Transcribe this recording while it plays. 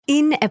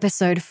In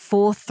episode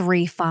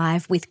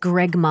 435 with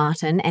Greg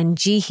Martin and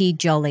Jihii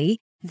Jolly,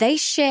 they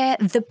share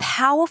the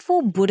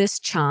powerful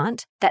Buddhist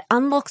chant that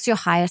unlocks your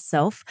higher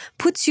self,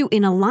 puts you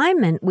in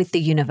alignment with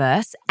the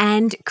universe,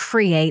 and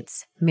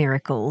creates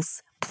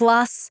miracles.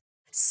 Plus,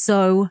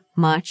 so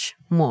much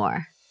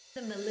more.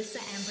 The Melissa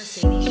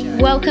Ambrosini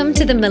Show. Welcome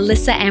to the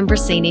Melissa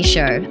Ambrosini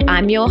Show.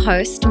 I'm your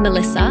host,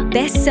 Melissa,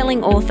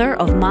 best-selling author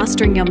of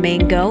Mastering Your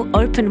Mean Girl,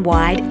 Open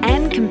Wide,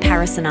 and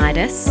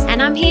Comparisonitis. And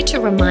I'm here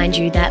to remind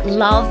you that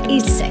love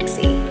is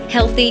sexy,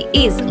 healthy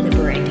is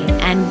liberating,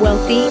 and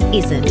wealthy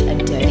isn't a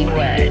dirty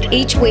word.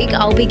 Each week,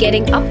 I'll be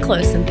getting up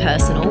close and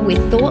personal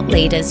with thought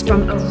leaders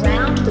from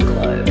around the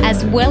globe,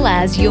 as well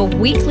as your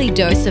weekly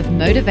dose of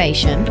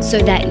motivation so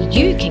that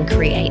you can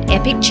create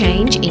epic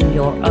change in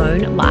your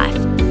own life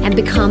and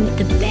become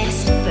the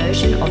best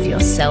version of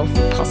yourself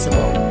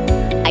possible.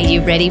 Are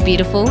you ready,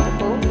 beautiful?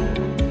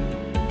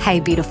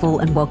 Hey, beautiful,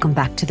 and welcome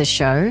back to the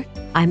show.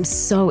 I'm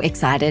so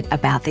excited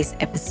about this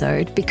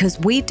episode because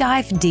we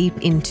dive deep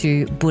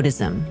into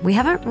Buddhism. We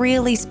haven't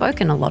really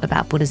spoken a lot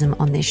about Buddhism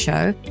on this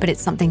show, but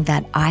it's something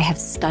that I have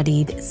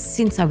studied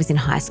since I was in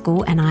high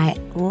school, and I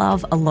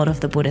love a lot of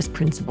the Buddhist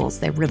principles.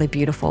 They're really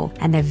beautiful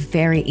and they're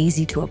very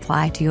easy to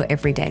apply to your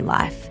everyday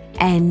life.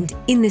 And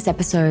in this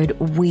episode,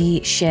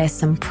 we share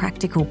some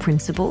practical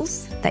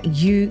principles that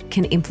you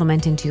can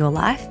implement into your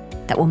life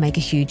that will make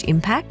a huge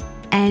impact.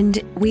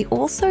 And we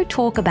also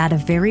talk about a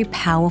very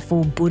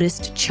powerful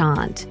Buddhist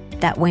chant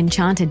that when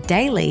chanted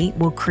daily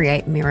will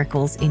create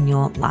miracles in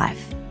your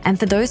life. And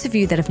for those of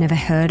you that have never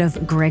heard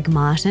of Greg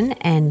Martin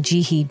and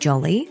Jihii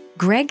Jolly,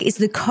 Greg is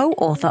the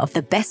co-author of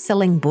the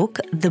best-selling book,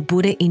 The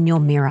Buddha in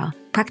Your Mirror,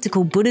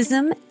 Practical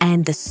Buddhism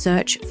and the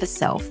Search for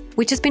Self,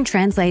 which has been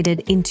translated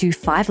into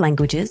 5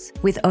 languages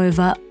with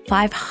over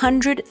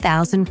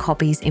 500,000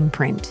 copies in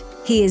print.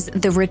 He is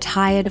the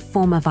retired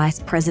former vice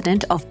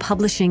president of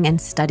publishing and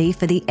study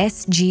for the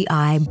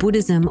SGI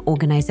Buddhism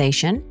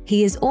organization.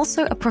 He is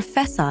also a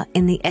professor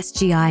in the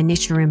SGI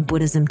Nichiren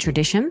Buddhism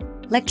tradition,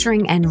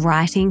 lecturing and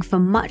writing for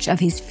much of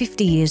his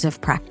 50 years of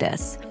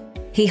practice.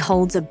 He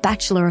holds a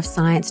Bachelor of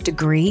Science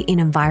degree in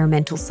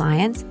environmental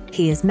science.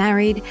 He is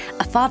married,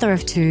 a father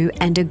of 2,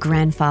 and a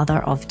grandfather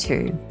of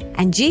 2.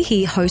 And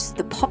Jihii hosts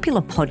the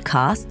popular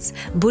podcasts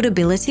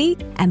Buddhability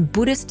and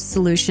Buddhist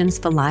Solutions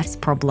for Life's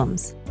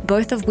Problems,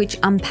 both of which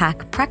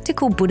unpack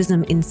practical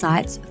Buddhism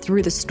insights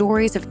through the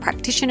stories of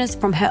practitioners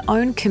from her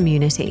own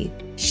community.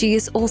 She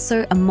is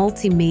also a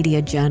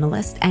multimedia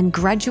journalist and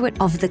graduate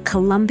of the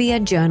Columbia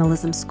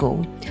Journalism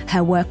School.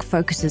 Her work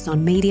focuses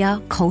on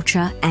media,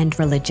 culture, and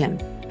religion.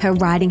 Her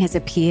writing has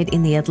appeared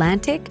in The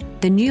Atlantic,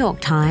 The New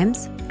York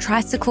Times,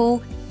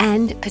 Tricycle,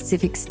 and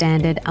Pacific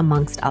Standard,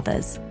 amongst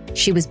others.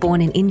 She was born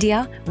in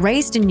India,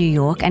 raised in New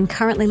York, and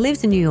currently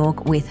lives in New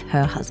York with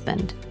her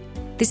husband.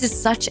 This is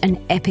such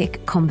an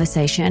epic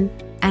conversation,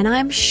 and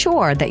I'm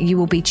sure that you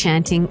will be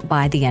chanting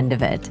by the end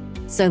of it.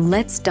 So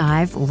let's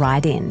dive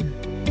right in.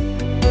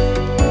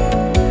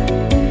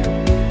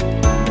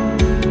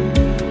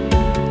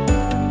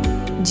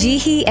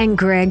 Jihii and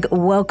Greg,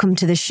 welcome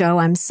to the show.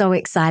 I'm so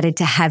excited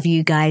to have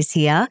you guys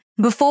here.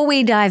 Before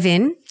we dive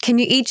in, can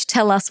you each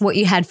tell us what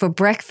you had for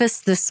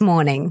breakfast this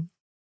morning?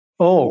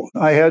 Oh,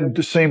 I had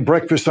the same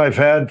breakfast I've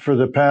had for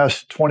the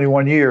past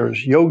 21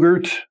 years.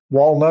 Yogurt,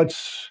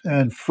 walnuts,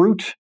 and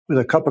fruit with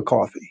a cup of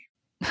coffee.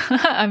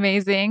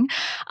 Amazing.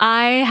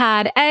 I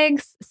had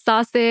eggs,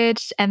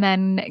 sausage, and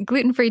then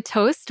gluten-free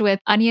toast with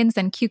onions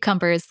and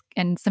cucumbers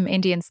and some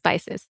Indian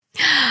spices.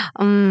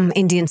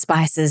 Indian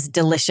spices,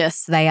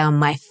 delicious. They are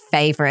my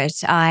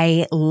favorite.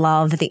 I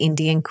love the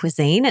Indian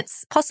cuisine.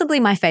 It's possibly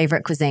my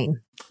favorite cuisine.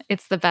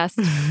 It's the best.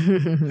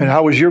 And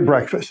how was your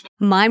breakfast?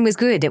 Mine was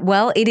good.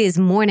 Well, it is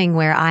morning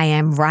where I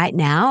am right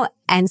now.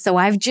 And so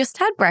I've just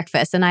had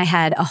breakfast and I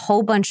had a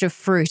whole bunch of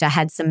fruit. I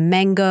had some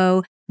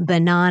mango,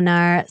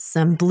 banana,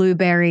 some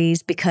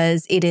blueberries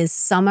because it is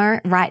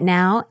summer right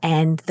now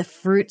and the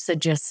fruits are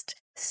just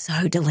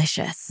so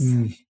delicious.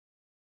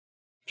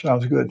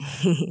 Sounds good.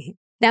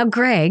 Now,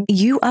 Greg,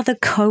 you are the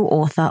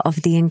co-author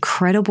of the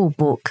incredible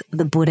book,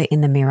 The Buddha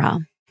in the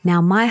Mirror. Now,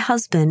 my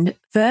husband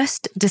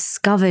first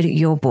discovered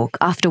your book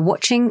after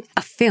watching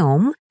a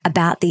film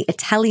about the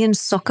Italian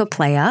soccer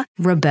player,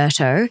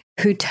 Roberto,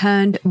 who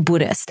turned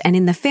Buddhist. And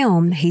in the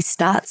film, he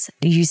starts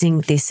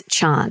using this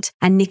chant.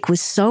 And Nick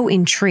was so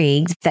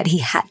intrigued that he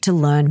had to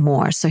learn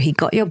more. So he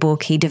got your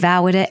book, he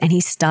devoured it, and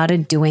he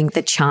started doing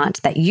the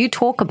chant that you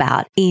talk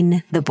about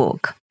in the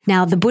book.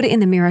 Now, the Buddha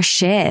in the Mirror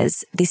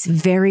shares this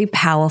very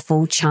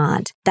powerful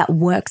chant that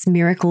works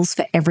miracles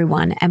for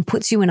everyone and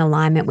puts you in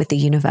alignment with the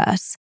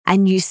universe.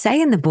 And you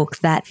say in the book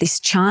that this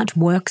chant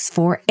works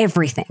for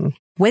everything.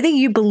 Whether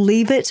you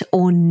believe it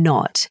or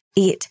not,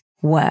 it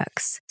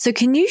works. So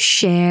can you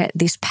share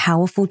this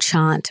powerful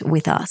chant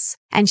with us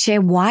and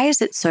share why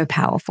is it so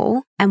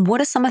powerful and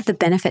what are some of the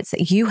benefits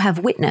that you have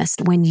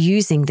witnessed when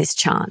using this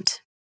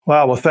chant?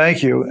 Wow. Well,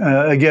 thank you.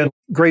 Again,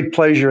 great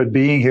pleasure at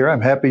being here.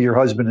 I'm happy your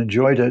husband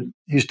enjoyed it.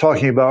 He's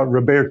talking about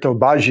Roberto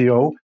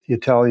Baggio, the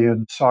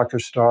Italian soccer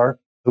star,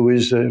 who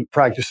is a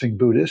practicing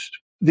Buddhist.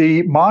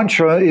 The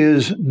mantra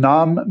is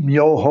Nam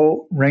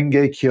Myoho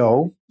Renge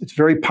Kyo. It's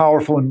very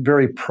powerful and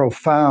very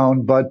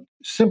profound, but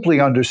simply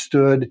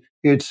understood,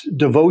 it's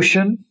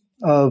devotion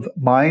of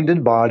mind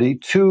and body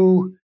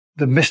to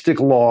the mystic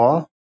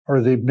law or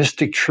the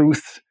mystic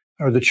truth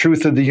or the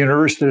truth of the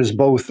universe that is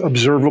both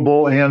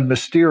observable and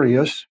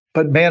mysterious,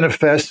 but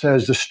manifests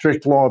as the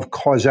strict law of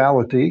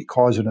causality,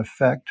 cause and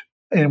effect.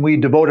 And we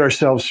devote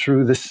ourselves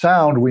through the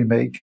sound we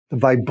make, the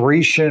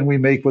vibration we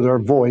make with our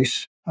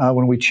voice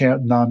when we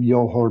chant Nam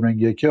Myoho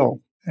Renge Kyo.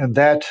 And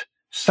that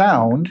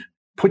sound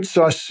puts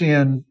us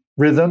in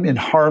rhythm, in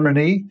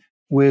harmony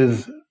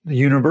with the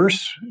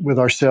universe, with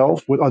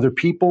ourselves, with other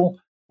people,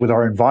 with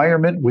our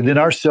environment, within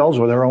ourselves,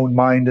 with our own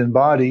mind and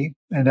body.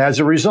 And as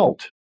a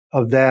result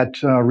of that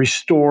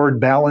restored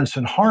balance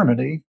and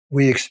harmony,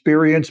 we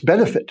experience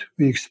benefit.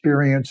 We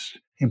experience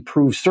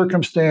improved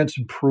circumstance,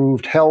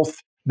 improved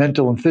health,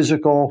 mental and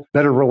physical,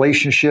 better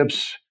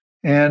relationships.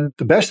 And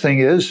the best thing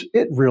is,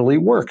 it really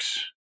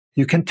works.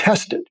 You can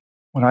test it.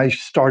 When I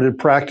started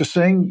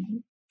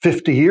practicing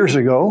 50 years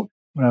ago,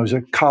 when I was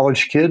a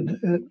college kid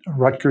at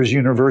Rutgers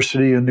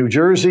University in New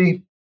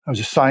Jersey, I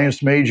was a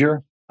science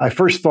major. I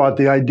first thought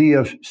the idea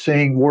of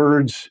saying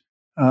words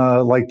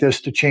like this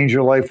to change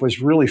your life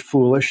was really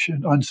foolish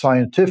and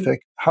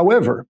unscientific.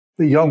 However,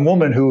 the young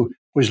woman who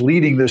was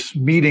leading this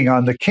meeting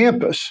on the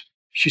campus,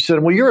 she said,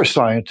 well, you're a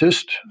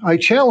scientist. I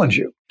challenge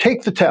you.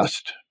 Take the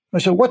test. I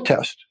said, what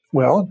test?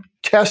 Well,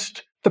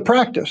 test the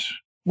practice.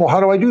 Well,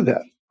 how do I do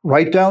that?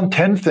 Write down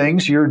 10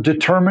 things you're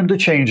determined to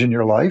change in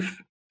your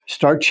life.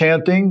 Start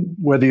chanting,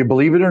 whether you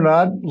believe it or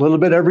not, a little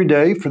bit every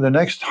day for the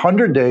next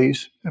 100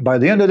 days. And by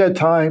the end of that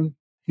time,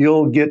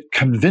 you'll get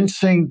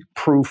convincing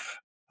proof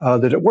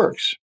that it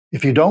works.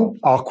 If you don't,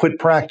 I'll quit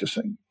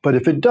practicing. But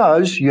if it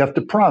does, you have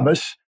to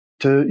promise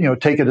to,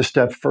 take it a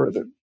step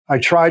further. I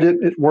tried it.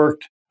 It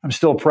worked. I'm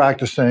still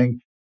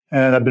practicing.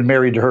 And I've been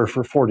married to her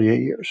for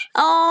 48 years.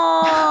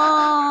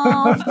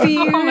 Oh,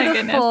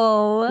 beautiful.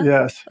 Oh, my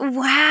Yes.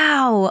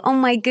 Wow. Oh,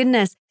 my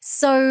goodness.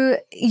 So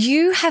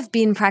you have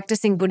been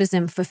practicing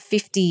Buddhism for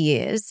 50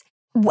 years.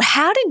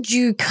 How did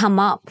you come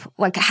up?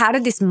 How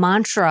did this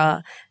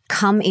mantra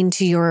come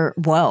into your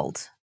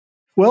world?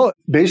 Well,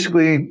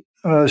 basically,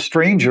 a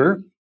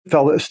stranger,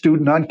 a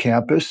student on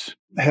campus,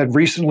 had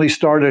recently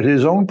started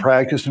his own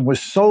practice and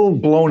was so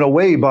blown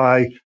away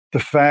by the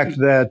fact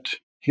that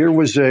here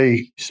was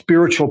a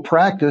spiritual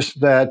practice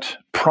that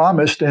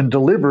promised and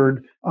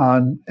delivered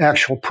on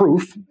actual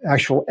proof,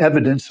 actual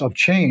evidence of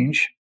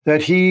change,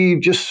 that he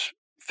just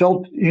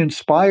felt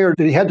inspired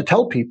that he had to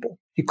tell people.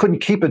 He couldn't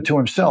keep it to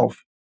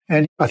himself.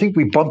 And I think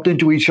we bumped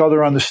into each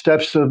other on the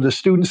steps of the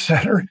student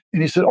center.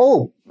 And he said,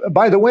 oh,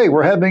 by the way,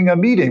 we're having a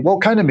meeting.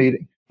 What kind of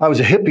meeting? I was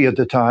a hippie at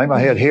the time. I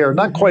had hair,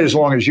 not quite as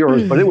long as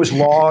yours, but it was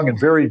long and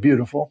very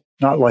beautiful,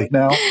 not like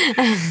now.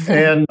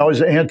 And I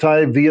was an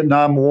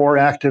anti-Vietnam War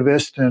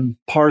activist and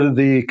part of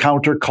the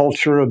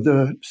counterculture of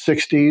the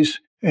 60s.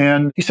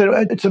 And he said,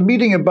 it's a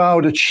meeting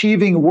about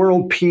achieving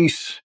world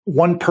peace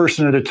one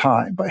person at a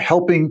time by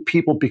helping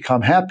people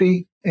become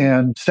happy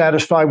and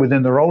satisfied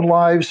within their own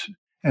lives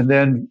and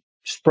then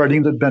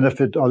spreading the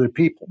benefit to other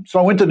people. So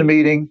I went to the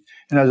meeting,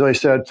 and as I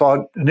said,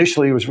 thought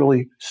initially it was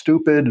really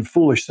stupid and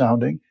foolish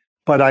sounding.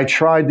 But I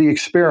tried the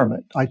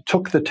experiment. I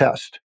took the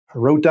test. I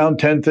wrote down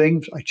 10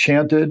 things. I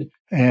chanted.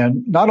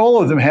 And not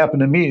all of them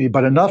happened immediately,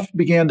 but enough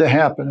began to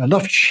happen.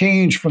 Enough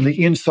change from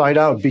the inside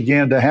out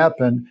began to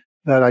happen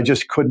that I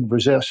just couldn't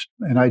resist.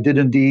 And I did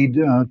indeed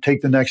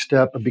take the next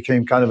step. I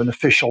became kind of an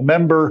official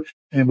member.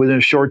 And within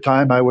a short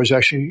time, I was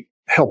actually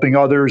helping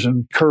others and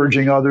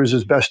encouraging others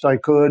as best I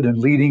could and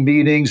leading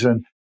meetings.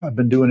 And I've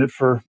been doing it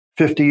for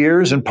 50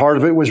 years. And part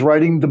of it was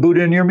writing the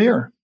Buddha in your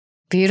mirror.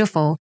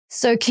 Beautiful.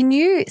 So can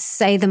you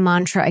say the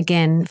mantra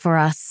again for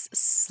us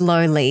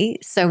slowly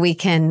so we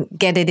can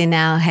get it in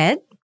our head?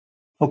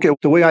 Okay,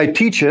 the way I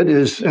teach it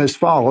is as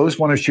follows.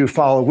 Why don't you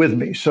follow with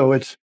me? So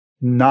it's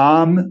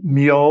Nam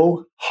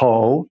Myo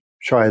Ho.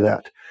 Try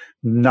that.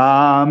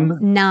 Nam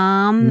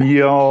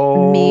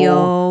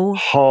Myo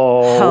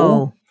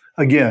Ho.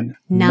 Again.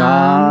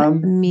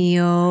 Nam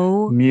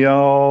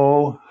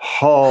Myo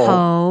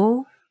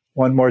Ho.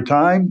 One more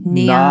time.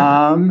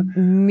 Nam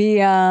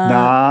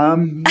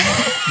Myo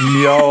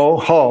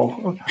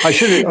Ho.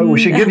 We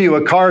should give you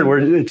a card where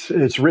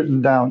it's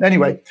written down.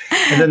 Anyway,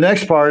 and the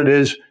next part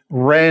is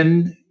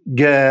Ren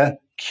Ge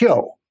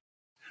Kyo.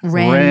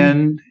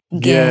 Ren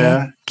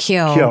Ge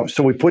Kyo.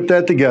 So we put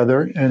that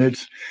together, and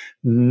it's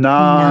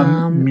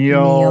Nam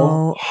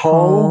Myo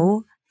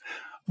Ho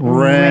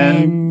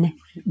Ren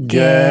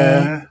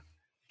Ge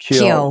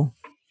Kyo.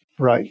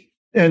 Right.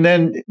 And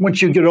then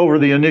once you get over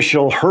the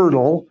initial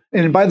hurdle,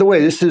 and by the way,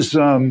 this is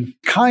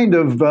kind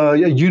of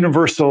a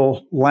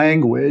universal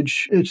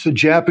language. It's a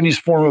Japanese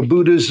form of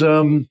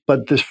Buddhism,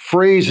 but this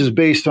phrase is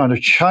based on a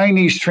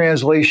Chinese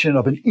translation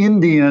of an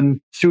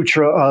Indian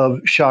sutra of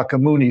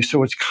Shakyamuni.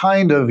 So it's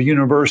kind of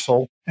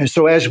universal. And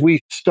so as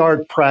we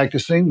start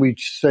practicing, we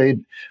say,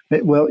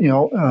 well,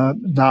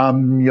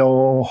 Nam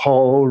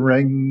Myoho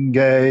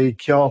Renge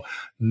Kyo,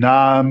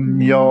 Nam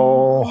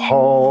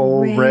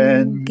Myoho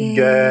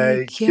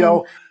Renge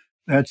Kyo.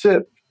 That's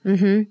it.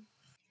 Mm-hmm.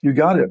 You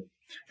got it.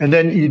 And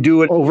then you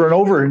do it over and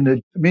over.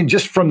 And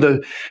just from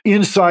the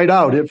inside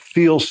out, it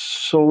feels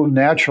so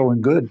natural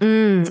and good.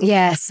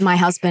 Yes, my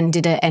husband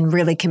did it and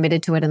really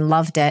committed to it and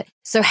loved it.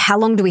 So how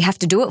long do we have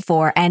to do it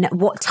for? And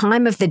what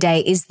time of the day?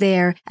 Is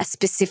there a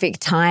specific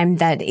time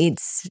that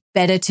it's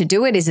better to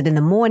do it? Is it in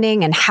the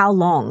morning? And how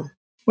long?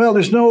 Well,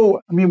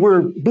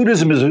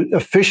 Buddhism is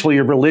officially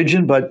a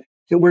religion, but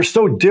we're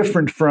so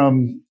different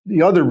from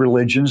the other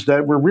religions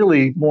that we're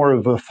really more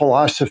of a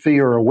philosophy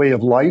or a way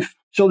of life.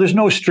 So there's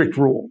no strict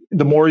rule.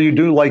 The more you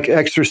do, like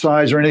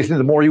exercise or anything,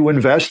 the more you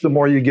invest, the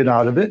more you get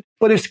out of it.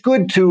 But it's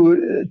good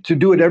to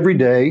do it every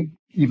day.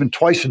 Even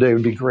twice a day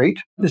would be great.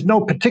 There's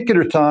no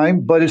particular time,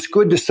 but it's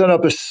good to set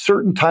up a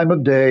certain time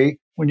of day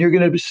when you're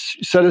going to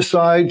set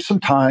aside some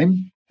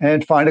time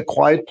and find a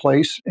quiet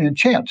place and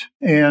chant.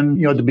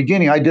 And, at the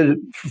beginning, I did it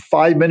for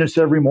 5 minutes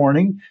every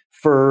morning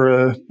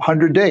for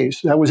 100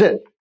 days. That was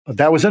it. But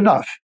that was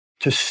enough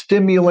to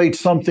stimulate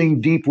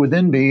something deep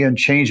within me, and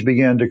change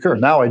began to occur.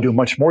 Now I do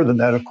much more than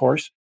that, of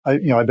course.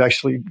 I've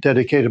actually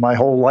dedicated my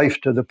whole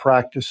life to the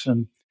practice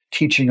and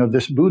teaching of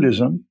this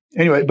Buddhism.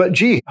 Anyway, but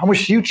how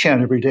much do you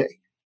chant every day?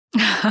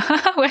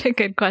 What a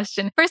good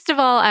question. First of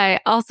all,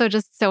 I also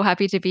just so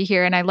happy to be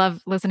here, and I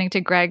love listening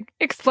to Greg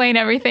explain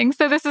everything.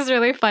 So this is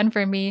really fun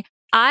for me.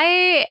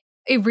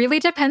 It really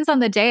depends on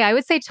the day. I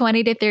would say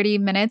 20 to 30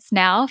 minutes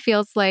now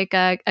feels like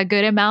a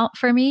good amount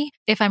for me.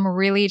 If I'm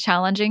really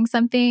challenging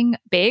something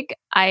big,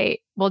 I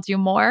will do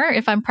more.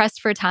 If I'm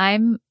pressed for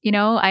time,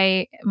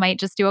 I might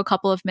just do a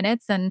couple of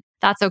minutes, and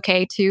that's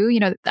okay too.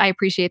 I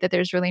appreciate that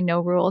there's really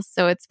no rules.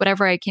 So it's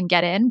whatever I can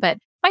get in. But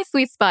my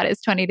sweet spot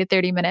is 20 to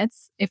 30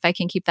 minutes if I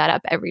can keep that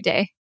up every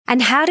day.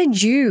 And how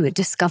did you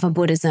discover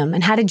Buddhism,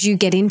 and how did you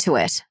get into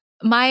it?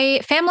 My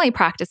family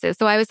practices.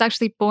 So I was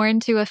actually born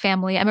to a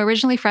family. I'm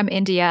originally from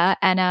India,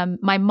 and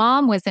my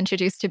mom was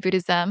introduced to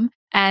Buddhism,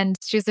 and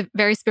she was a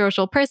very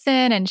spiritual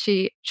person, and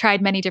she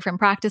tried many different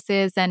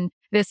practices, and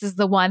this is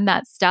the one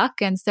that stuck.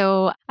 And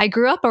so I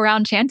grew up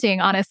around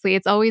chanting. Honestly,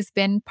 it's always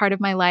been part of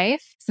my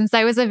life since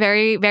I was a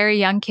very, very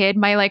young kid.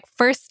 My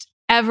first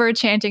ever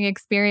chanting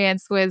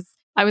experience was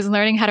I was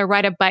learning how to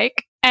ride a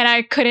bike. And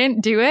I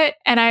couldn't do it.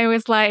 And I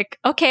was like,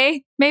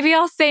 okay, maybe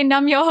I'll say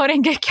Nam Myoho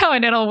Renge Kyo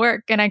and it'll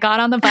work. And I got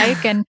on the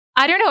bike, and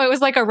I don't know, it was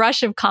like a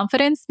rush of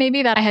confidence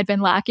maybe that I had been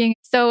lacking.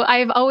 So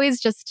I've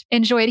always just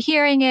enjoyed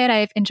hearing it.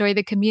 I've enjoyed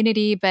the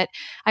community, but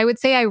I would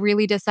say I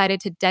really decided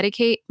to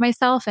dedicate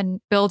myself and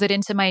build it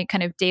into my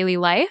kind of daily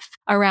life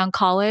around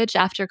college,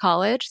 after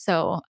college.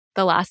 So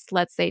the last,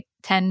 let's say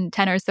 10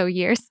 or so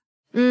years.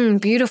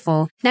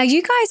 Beautiful. Now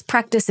you guys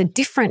practice a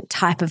different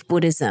type of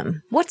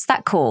Buddhism. What's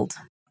that called?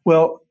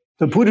 Well,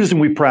 the Buddhism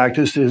we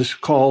practice is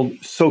called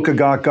Soka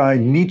Gakkai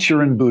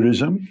Nichiren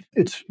Buddhism.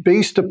 It's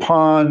based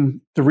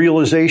upon the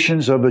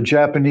realizations of a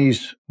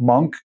Japanese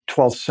monk,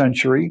 12th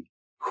century,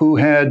 who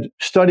had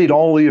studied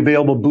all the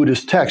available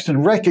Buddhist texts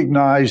and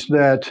recognized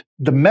that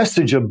the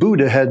message of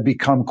Buddha had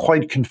become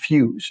quite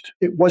confused.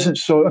 It wasn't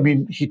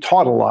he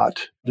taught a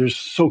lot. There's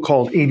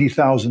so-called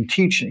 80,000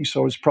 teachings,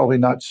 so it's probably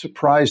not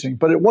surprising,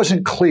 but it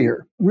wasn't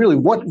clear. Really,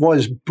 what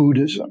was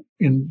Buddhism?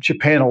 In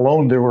Japan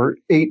alone, there were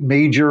 8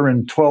 major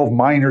and 12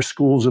 minor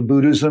schools of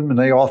Buddhism, and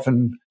they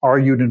often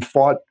argued and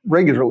fought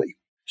regularly.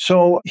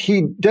 So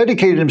he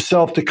dedicated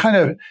himself to kind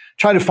of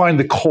try to find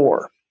the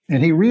core.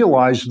 And he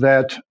realized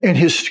that, and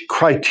his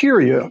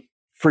criteria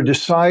for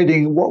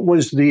deciding what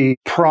was the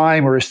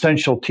prime or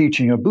essential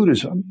teaching of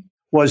Buddhism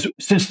was,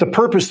 since the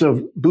purpose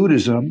of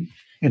Buddhism,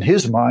 in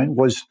his mind,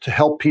 was to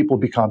help people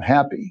become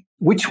happy,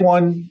 which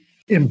one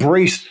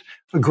embraced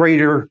a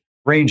greater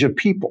range of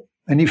people?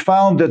 And he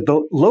found that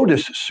the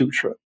Lotus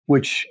Sutra,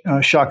 which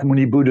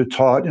Shakyamuni Buddha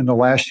taught in the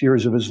last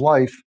years of his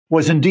life,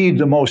 was indeed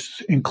the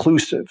most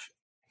inclusive.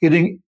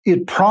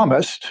 It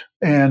promised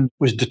and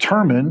was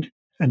determined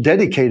and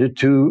dedicated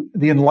to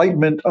the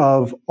enlightenment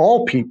of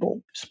all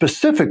people.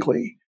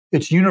 Specifically,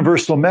 its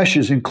universal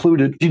message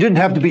included you didn't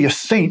have to be a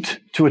saint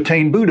to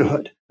attain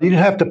Buddhahood. You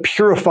didn't have to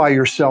purify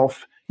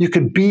yourself. You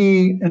could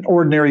be an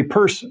ordinary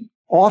person.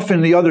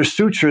 Often the other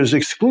sutras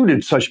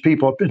excluded such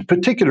people. In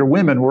particular,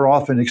 women were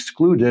often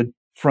excluded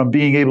from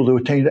being able to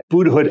attain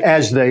Buddhahood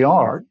as they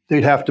are.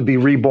 They'd have to be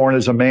reborn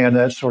as a man,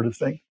 that sort of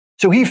thing.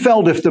 So he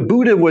felt if the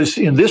Buddha was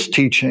in this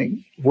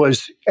teaching,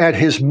 was at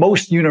his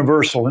most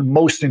universal and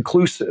most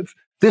inclusive,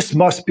 this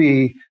must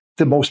be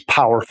the most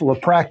powerful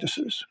of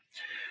practices.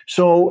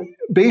 So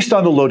based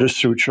on the Lotus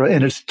Sutra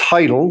and its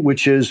title,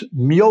 which is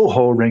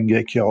Myoho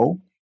Renge Kyo,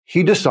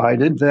 he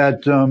decided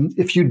that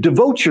if you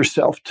devote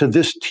yourself to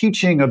this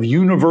teaching of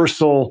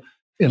universal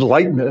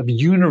enlightenment, of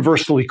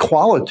universal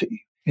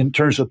equality in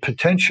terms of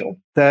potential,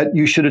 that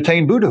you should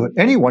attain Buddhahood.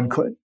 Anyone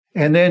could.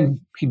 And then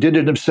he did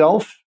it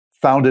himself,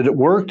 found that it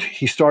worked.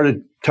 He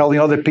started telling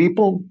other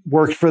people,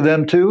 worked for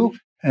them too.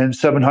 And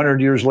 700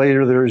 years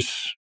later,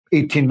 there's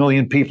 18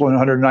 million people in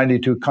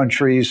 192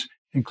 countries.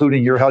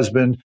 including your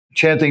husband,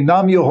 chanting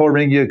Nam Myoho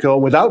Renge Kyo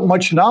without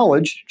much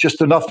knowledge,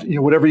 just enough,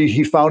 whatever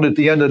he found at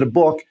the end of the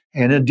book.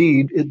 And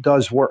indeed, it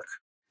does work.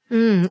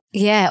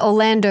 Yeah,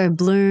 Orlando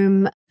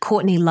Bloom,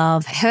 Courtney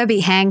Love, Herbie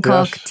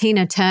Hancock, Yes.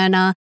 Tina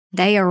Turner,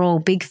 they are all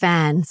big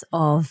fans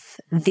of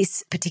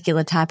this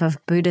particular type of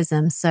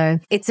Buddhism. So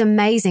it's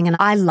amazing. And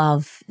I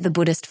love the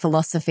Buddhist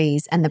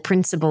philosophies and the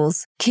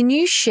principles. Can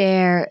you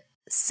share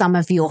some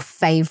of your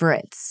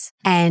favorites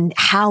and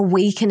how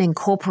we can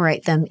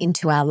incorporate them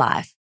into our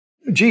life?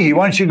 Jihii,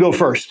 why don't you go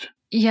first?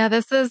 Yeah,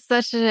 this is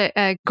such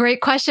a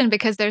great question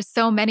because there's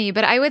so many,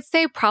 but I would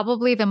say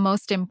probably the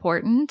most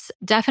important,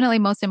 definitely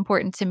most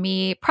important to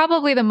me,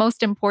 probably the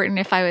most important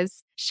if I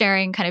was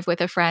sharing kind of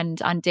with a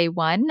friend on day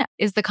one,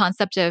 is the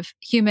concept of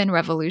human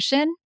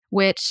revolution,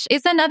 which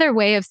is another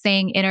way of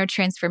saying inner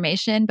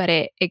transformation, but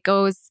it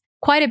goes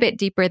quite a bit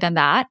deeper than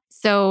that.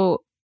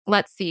 So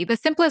let's see. The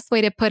simplest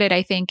way to put it,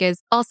 I think,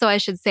 is also, I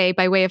should say,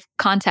 by way of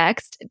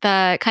context,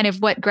 the kind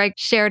of what Greg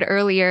shared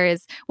earlier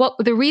is what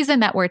the reason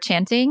that we're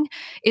chanting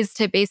is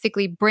to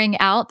basically bring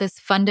out this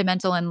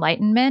fundamental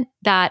enlightenment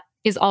that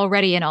is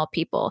already in all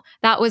people.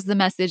 That was the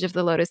message of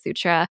the Lotus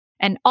Sutra.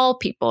 And all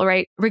people,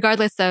 right?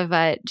 Regardless of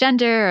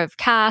gender, of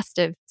caste,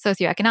 of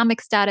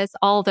socioeconomic status,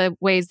 all the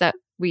ways that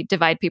we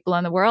divide people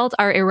in the world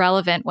are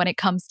irrelevant when it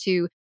comes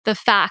to the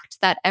fact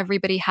that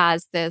everybody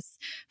has this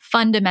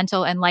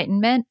fundamental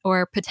enlightenment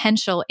or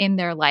potential in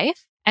their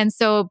life. And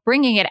so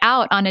bringing it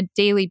out on a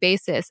daily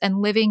basis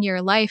and living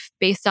your life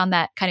based on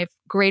that kind of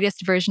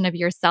greatest version of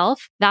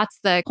yourself, that's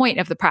the point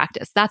of the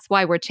practice. That's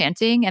why we're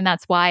chanting. And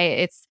that's why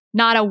it's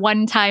not a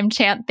one-time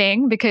chant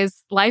thing,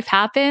 because life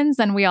happens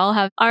and we all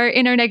have our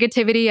inner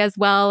negativity as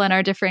well and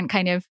our different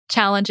kind of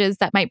challenges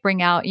that might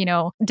bring out,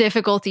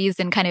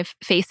 difficulties in kind of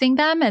facing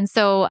them. And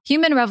so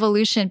human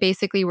revolution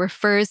basically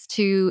refers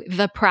to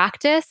the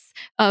practice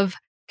of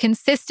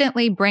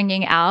consistently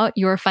bringing out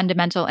your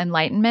fundamental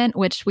enlightenment,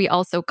 which we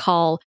also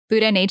call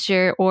Buddha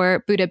nature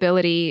or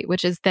Buddhability,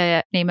 which is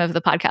the name of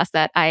the podcast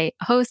that I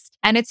host.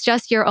 And it's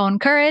just your own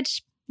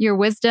courage, your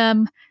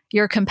wisdom,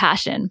 your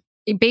compassion,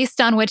 based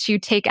on which you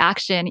take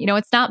action.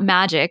 It's not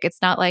magic.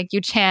 It's not like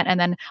you chant and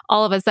then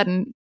all of a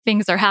sudden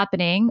things are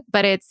happening,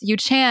 but it's you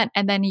chant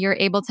and then you're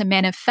able to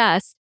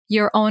manifest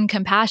your own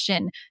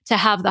compassion to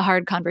have the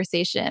hard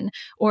conversation,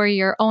 or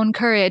your own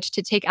courage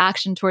to take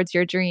action towards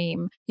your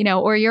dream,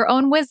 or your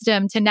own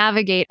wisdom to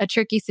navigate a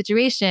tricky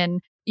situation,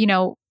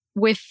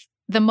 with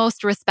the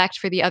most respect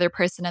for the other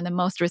person and the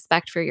most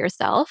respect for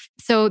yourself.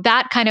 So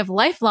that kind of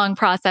lifelong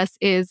process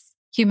is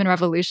human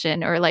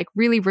revolution, or like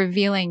really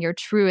revealing your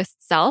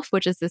truest self,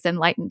 which is this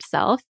enlightened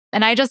self.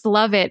 And I just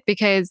love it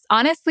because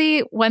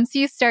honestly, once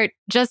you start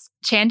just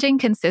chanting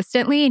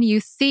consistently and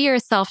you see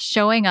yourself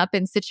showing up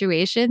in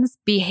situations,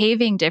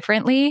 behaving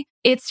differently,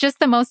 it's just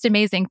the most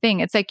amazing thing.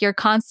 It's like you're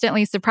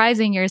constantly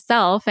surprising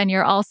yourself and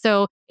you're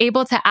also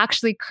able to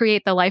actually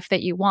create the life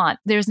that you want.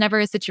 There's never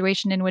a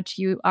situation in which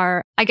you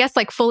are, I guess,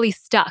 like fully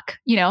stuck.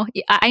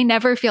 I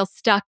never feel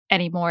stuck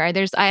anymore. I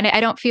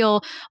don't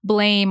feel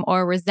blame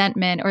or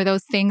resentment or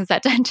those things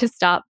that tend to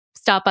stop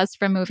us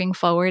from moving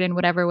forward in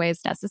whatever way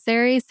is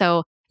necessary.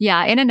 So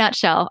yeah, in a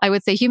nutshell, I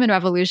would say human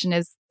revolution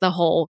is the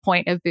whole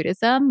point of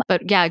Buddhism.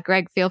 But yeah,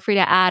 Greg, feel free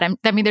to add.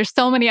 There's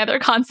so many other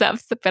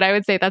concepts, but I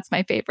would say that's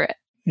my favorite.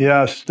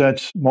 Yes,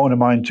 that's one of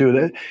mine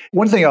too.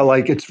 One thing I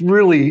like, it's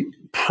really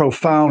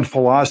profound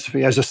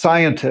philosophy. As a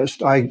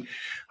scientist, I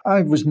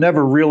was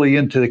never really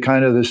into the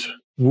kind of this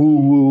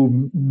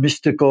woo-woo,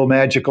 mystical,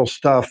 magical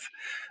stuff.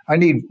 I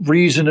need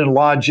reason and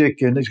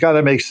logic, and it's got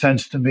to make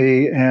sense to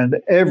me. And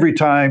every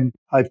time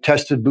I've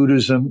tested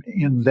Buddhism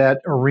in that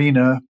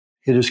arena,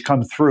 it has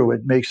come through.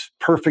 It makes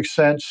perfect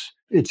sense.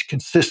 It's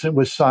consistent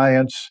with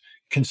science,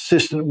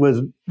 consistent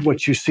with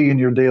what you see in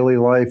your daily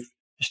life.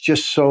 It's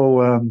just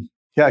so...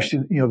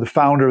 actually, the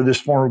founder of this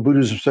form of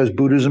Buddhism says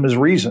Buddhism is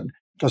reason.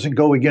 It doesn't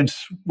go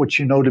against what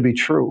you know to be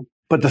true.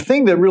 But the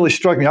thing that really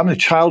struck me, I'm a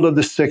child of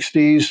the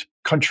 60s,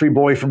 country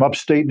boy from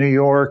upstate New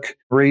York,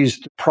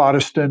 raised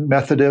Protestant,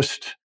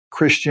 Methodist,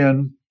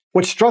 Christian.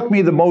 What struck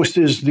me the most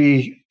is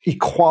the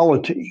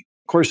equality.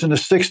 Of course, in the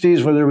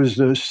 60s, when there was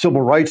the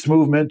civil rights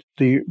movement,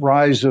 the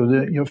rise of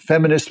the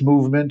feminist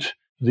movement,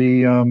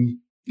 the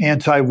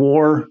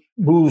anti-war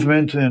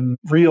movement, and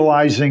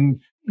realizing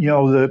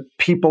the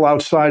people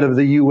outside of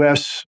the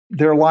U.S.,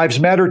 their lives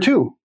matter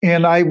too.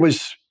 And I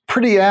was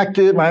pretty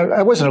active.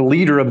 I wasn't a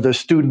leader of the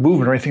student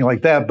movement or anything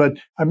like that, but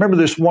I remember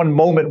this one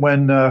moment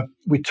when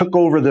we took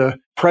over the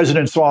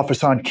president's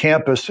office on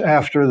campus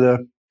after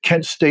the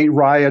Kent State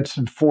riots,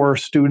 and 4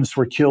 students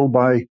were killed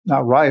by,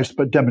 not riots,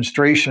 but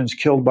demonstrations,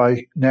 killed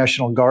by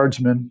National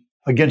Guardsmen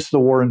against the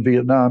war in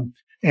Vietnam.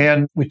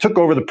 And we took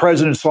over the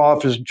president's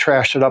office and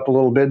trashed it up a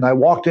little bit. And I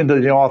walked into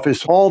the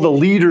office. All the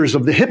leaders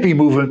of the hippie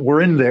movement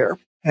were in there.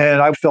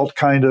 And I felt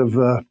kind of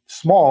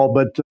small.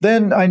 But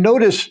then I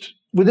noticed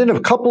within a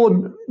couple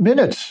of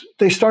minutes,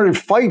 they started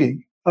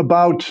fighting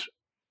about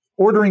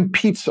ordering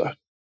pizza.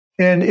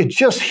 And it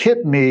just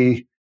hit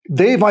me.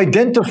 They've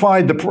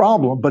identified the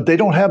problem, but they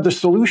don't have the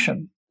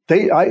solution.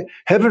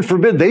 Heaven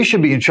forbid, they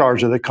should be in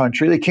charge of the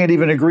country. They can't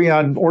even agree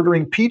on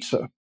ordering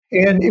pizza.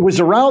 And it was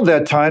around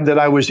that time that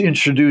I was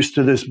introduced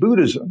to this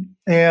Buddhism.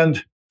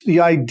 And the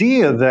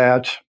idea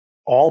that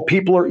all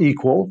people are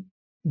equal,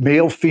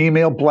 male,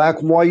 female, black,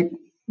 white,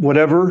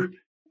 whatever,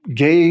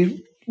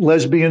 gay,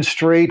 lesbian,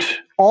 straight,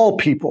 all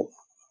people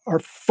are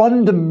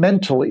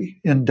fundamentally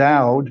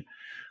endowed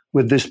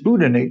with this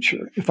Buddha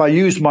nature. If I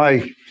use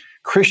my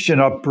Christian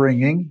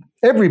upbringing,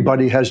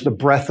 everybody has the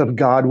breath of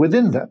God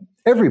within them.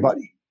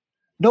 Everybody.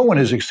 No one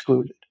is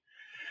excluded.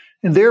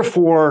 And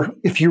therefore,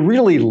 if you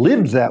really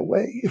lived that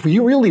way, if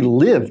you really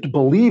lived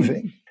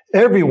believing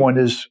everyone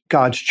is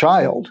God's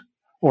child,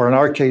 or in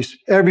our case,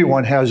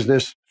 everyone has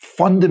this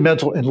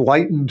fundamental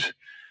enlightened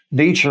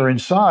nature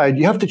inside,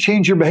 you have to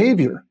change your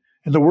behavior,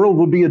 and the world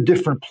will be a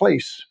different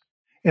place.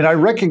 And I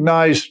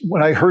recognized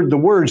when I heard the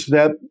words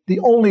that the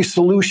only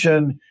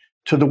solution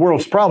to the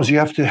world's problems, you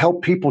have to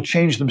help people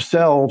change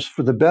themselves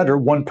for the better,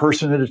 one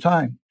person at a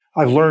time.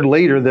 I've learned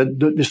later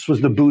that this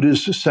was the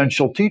Buddha's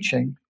essential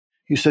teaching.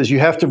 He says you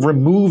have to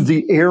remove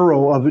the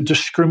arrow of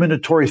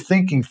discriminatory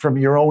thinking from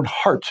your own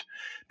heart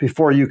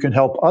before you can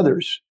help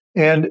others.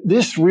 And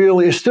this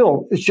really is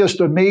still, it just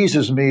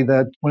amazes me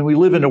that when we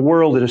live in a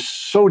world that is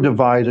so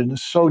divided and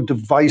so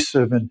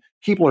divisive and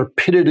people are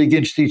pitted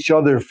against each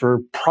other for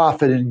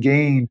profit and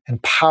gain and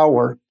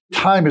power,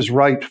 time is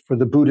right for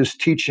the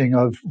Buddhist teaching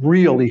of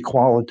real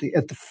equality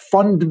at the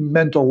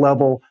fundamental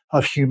level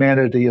of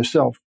humanity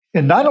itself.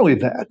 And not only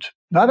that,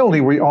 not only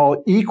are we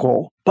all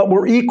equal, but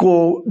we're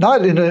equal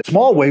not in a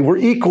small way, we're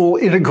equal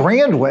in a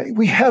grand way.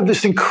 We have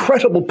this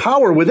incredible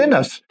power within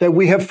us that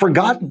we have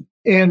forgotten.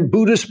 And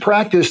Buddhist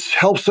practice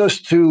helps us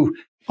to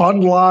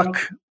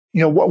unlock,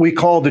 what we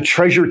call the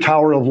treasure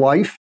tower of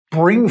life,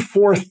 bring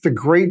forth the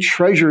great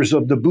treasures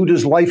of the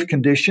Buddha's life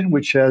condition,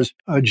 which, as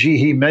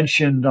Jihii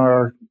mentioned,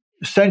 are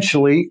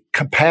essentially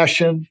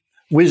compassion,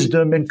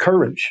 wisdom, and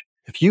courage.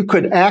 If you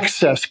could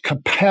access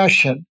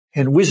compassion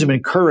and wisdom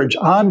and courage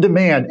on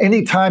demand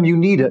anytime you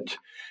need it,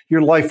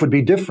 your life would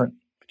be different,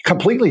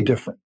 completely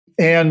different.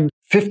 And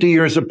 50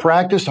 years of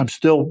practice, I'm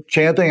still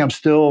chanting, I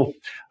still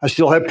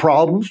have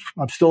problems,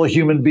 I'm still a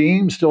human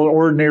being, still an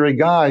ordinary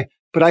guy,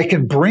 but I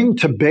can bring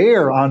to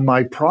bear on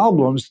my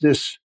problems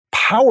this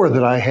power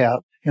that I have.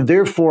 And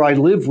therefore I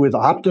live with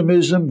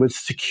optimism, with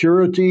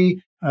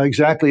security,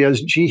 exactly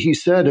as Jihii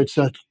said, it's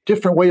a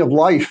different way of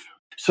life.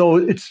 So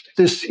it's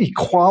this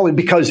equality,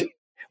 because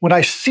when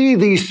I see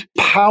these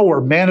power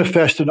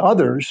manifest in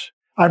others,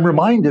 I'm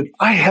reminded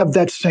I have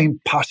that same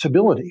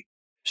possibility.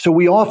 So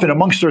we often,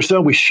 amongst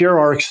ourselves, we share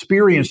our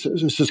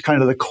experiences. This is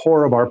kind of the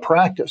core of our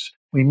practice.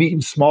 We meet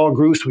in small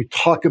groups. We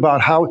talk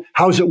about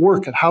how's it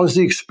working? How's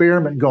the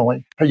experiment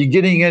going? Are you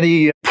getting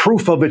any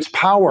proof of its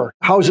power?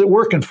 How's it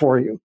working for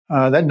you?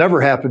 That never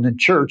happened in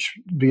church,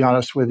 to be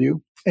honest with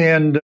you.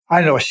 And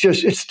I know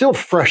it's still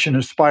fresh and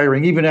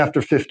inspiring, even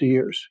after 50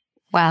 years.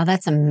 Wow,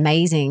 that's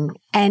amazing.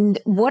 And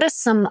what are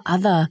some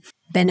other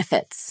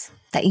benefits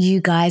that you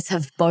guys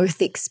have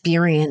both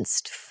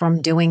experienced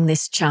from doing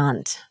this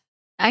chant?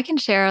 I can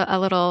share a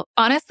little.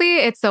 Honestly,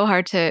 it's so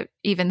hard to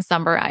even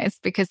summarize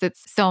because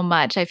it's so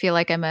much. I feel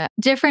like I'm a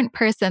different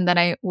person than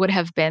I would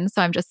have been.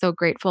 So I'm just so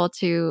grateful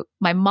to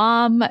my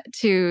mom,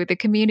 to the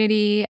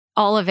community,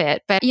 all of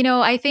it. But,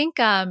 I think,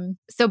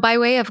 so by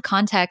way of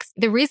context,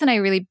 the reason I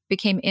really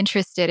became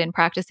interested in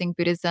practicing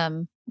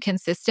Buddhism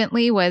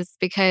consistently was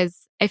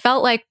because I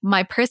felt like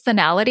my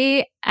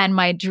personality and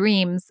my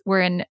dreams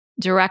were in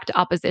direct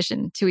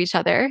opposition to each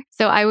other.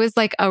 So I was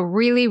like a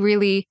really,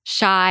 really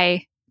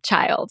shy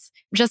child,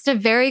 just a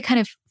very kind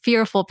of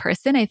fearful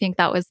person. I think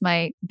that was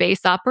my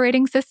base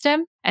operating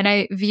system. And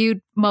I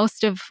viewed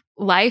most of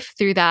life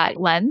through that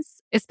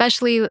lens,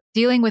 especially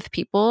dealing with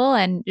people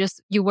and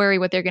just you worry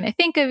what they're going to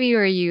think of you,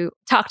 or you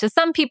talk to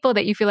some people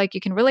that you feel like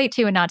you can relate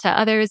to and not to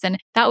others. And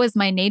that was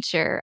my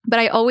nature. But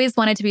I always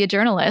wanted to be a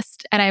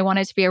journalist and I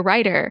wanted to be a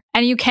writer.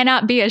 And you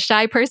cannot be a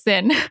shy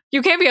person.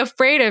 You can't be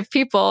afraid of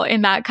people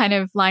in that kind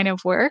of line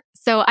of work.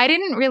 So I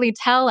didn't really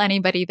tell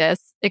anybody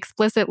this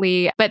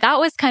explicitly, but that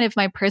was kind of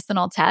my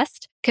personal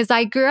test because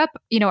I grew up,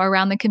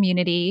 around the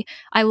community.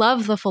 I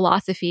love the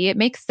philosophy. It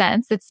makes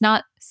sense. It's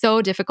not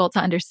so difficult to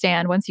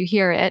understand once you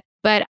hear it.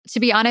 But to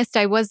be honest,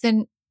 I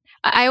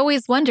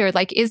always wondered,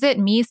 is it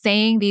me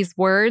saying these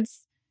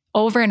words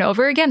over and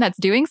over again that's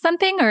doing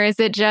something? Or is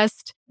it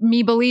just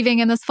me believing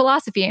in this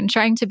philosophy and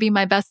trying to be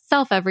my best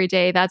self every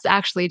day that's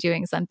actually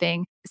doing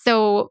something?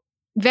 So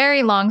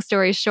very long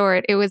story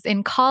short, it was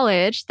in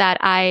college that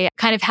I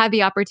kind of had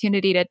the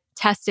opportunity to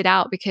test it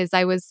out because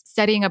I was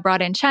studying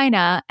abroad in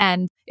China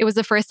and it was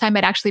the first time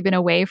I'd actually been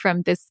away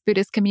from this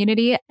Buddhist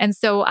community. And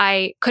so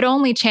I could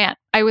only chant.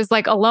 I was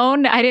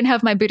alone. I didn't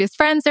have my Buddhist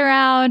friends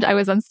around. I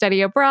was on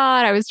study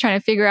abroad. I was trying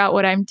to figure out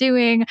what I'm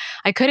doing.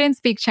 I couldn't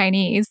speak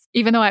Chinese,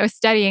 even though I was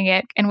studying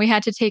it. And we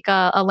had to take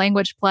a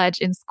language pledge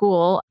in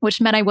school, which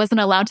meant I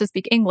wasn't allowed to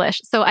speak English.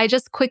 So I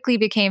just quickly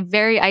became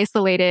very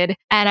isolated.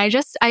 And I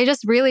just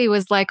really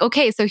was like,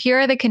 okay, so here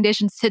are the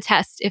conditions to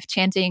test if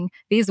chanting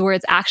these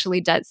words actually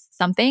does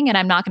something. And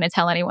I'm not going to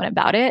tell anyone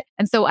about it.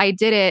 And so I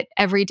did it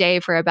every day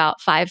for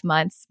about 5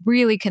 months,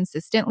 really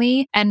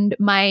consistently. And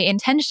my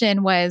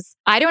intention was,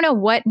 I don't know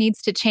what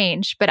needs to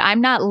change, but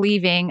I'm not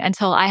leaving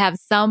until I have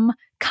some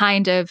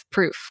kind of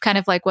proof, kind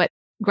of like what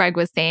Greg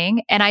was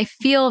saying. And I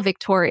feel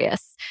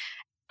victorious.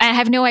 I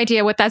have no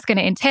idea what that's going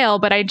to entail,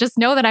 but I just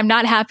know that I'm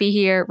not happy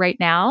here right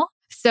now.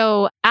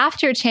 So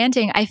after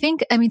chanting, I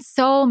mean,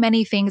 so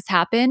many things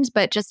happened,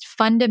 but just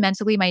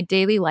fundamentally, my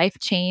daily life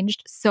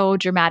changed so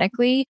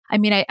dramatically. I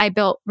mean, I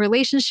built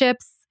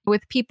relationships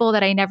with people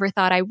that I never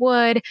thought I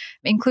would,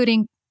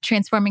 including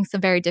transforming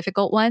some very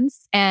difficult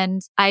ones.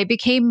 And I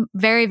became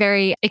very,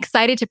 very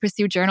excited to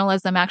pursue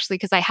journalism, actually,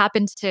 because I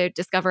happened to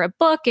discover a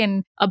book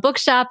in a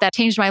bookshop that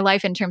changed my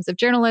life in terms of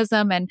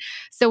journalism. And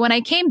so when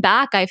I came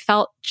back, I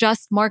felt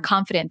just more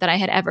confident than I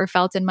had ever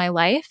felt in my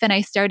life. And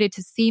I started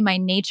to see my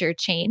nature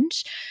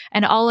change.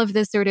 And all of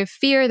this sort of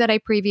fear that I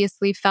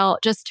previously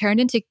felt just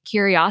turned into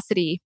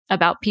curiosity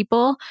about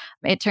people.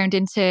 It turned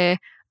into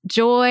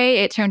joy,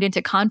 it turned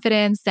into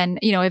confidence. And,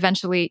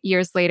 eventually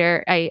years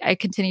later, I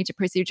continued to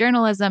pursue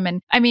journalism.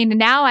 And I mean,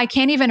 now I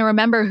can't even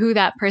remember who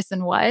that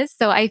person was.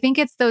 So I think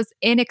it's those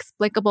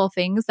inexplicable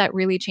things that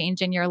really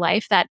change in your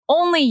life that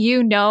only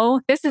you know,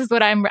 this is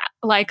what I'm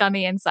like on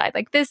the inside.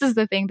 Like, this is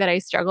the thing that I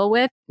struggle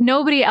with.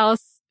 Nobody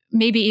else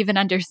maybe even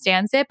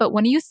understands it. But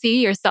when you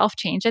see yourself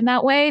change in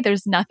that way,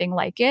 there's nothing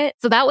like it.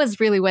 So that was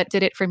really what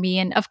did it for me.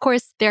 And of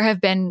course, there have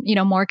been,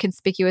 more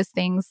conspicuous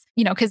things,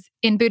 because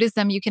in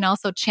Buddhism, you can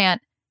also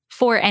chant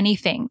for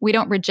anything. We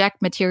don't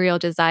reject material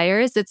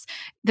desires. It's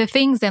the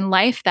things in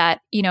life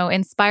that,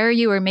 inspire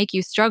you or make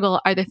you struggle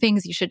are the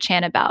things you should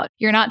chant about.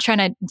 You're not trying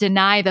to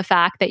deny the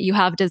fact that you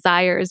have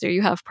desires or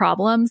you have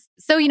problems.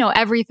 So,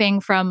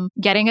 everything from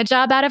getting a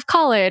job out of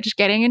college,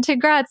 getting into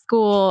grad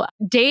school,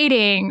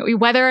 dating,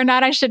 whether or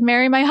not I should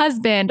marry my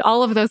husband,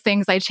 all of those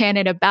things I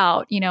chanted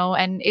about,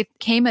 and it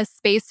became a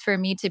space for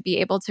me to be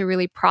able to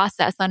really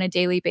process on a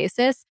daily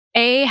basis,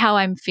 how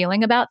I'm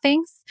feeling about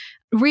things.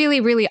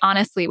 Really, really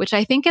honestly, which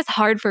I think is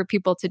hard for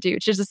people to do,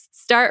 to just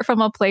start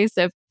from a place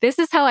of, this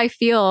is how I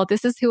feel,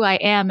 this is who I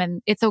am,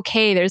 and it's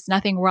okay. There's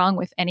nothing wrong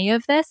with any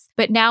of this.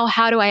 But now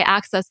how do I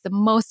access the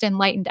most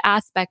enlightened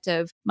aspect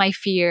of my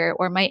fear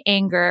or my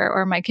anger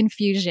or my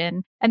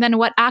confusion? And then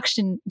what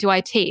action do I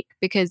take?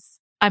 Because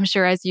I'm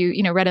sure as you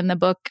read in the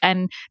book,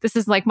 and this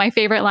is like my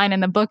favorite line in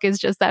the book is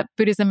just that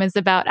Buddhism is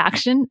about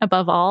action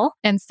above all.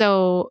 And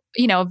so,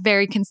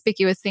 very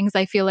conspicuous things,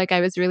 I feel like I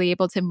was really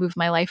able to move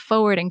my life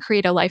forward and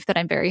create a life that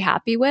I'm very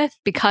happy with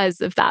because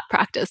of that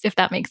practice, if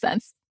that makes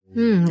sense.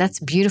 That's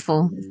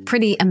beautiful.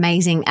 Pretty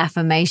amazing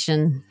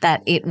affirmation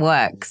that it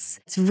works.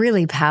 It's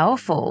really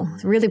powerful,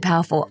 really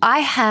powerful. I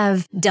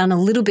have done a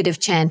little bit of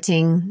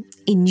chanting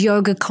in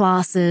yoga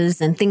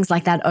classes and things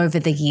like that over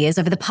the years,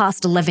 over the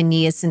past 11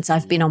 years since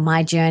I've been on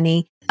my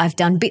journey. I've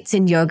done bits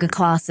in yoga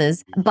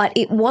classes, but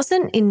it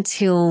wasn't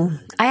until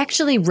I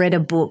actually read a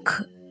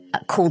book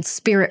called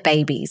Spirit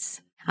Babies.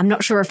 I'm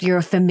not sure if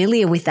you're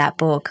familiar with that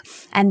book.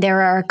 And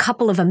there are a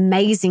couple of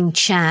amazing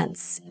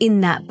chants in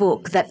that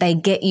book that they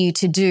get you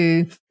to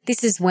do.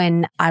 This is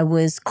when I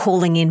was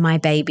calling in my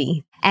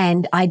baby.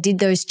 And I did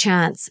those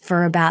chants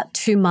for about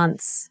 2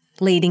 months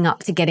leading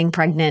up to getting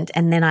pregnant.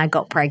 And then I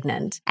got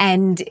pregnant.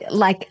 And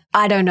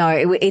I don't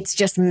know, it's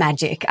just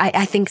magic.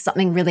 I think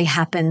something really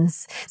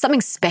happens, something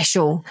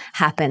special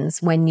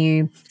happens when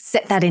you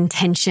set that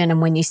intention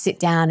and when you sit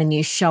down and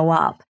you show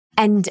up.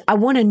 And I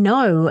want to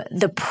know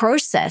the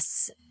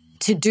process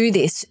to do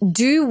this.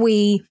 Do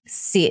we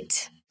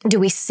sit? Do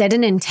we set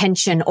an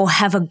intention or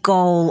have a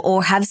goal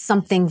or have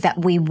something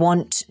that we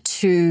want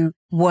to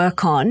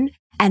work on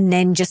and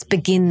then just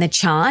begin the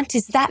chant?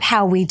 Is that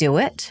how we do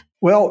it?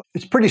 Well,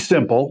 it's pretty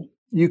simple.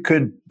 You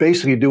could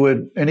basically do it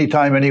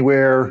anytime,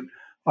 anywhere,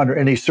 under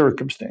any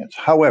circumstance.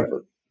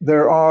 However,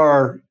 there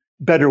are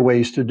better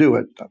ways to do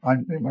it.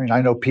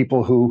 I know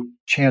people who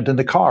chant in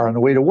the car on the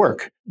way to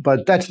work,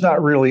 but that's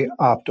not really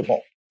optimal.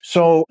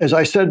 So as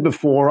I said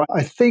before,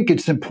 I think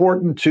it's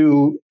important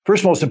to,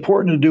 first of all, it's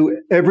important to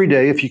do every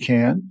day if you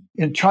can,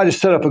 and try to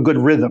set up a good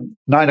rhythm.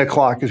 9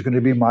 o'clock is going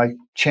to be my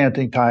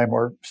chanting time,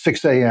 or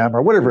 6 a.m.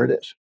 or whatever it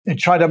is. And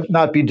try to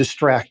not be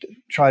distracted.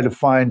 Try to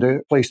find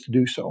a place to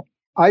do so.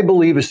 I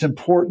believe it's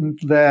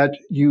important that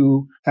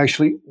you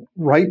actually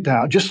write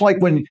down, just like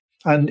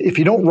and if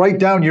you don't write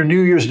down your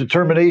New Year's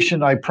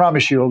determination, I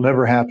promise you it'll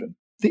never happen.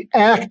 The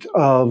act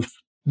of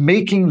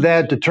making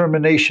that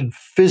determination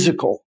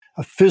physical,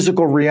 a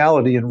physical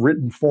reality in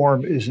written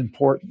form, is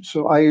important.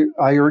 So I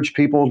urge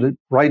people to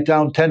write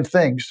down 10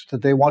 things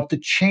that they want to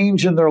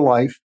change in their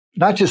life,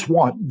 not just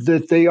want,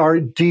 that they are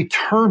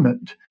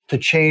determined to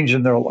change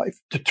in their life.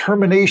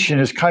 Determination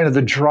is kind of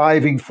the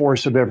driving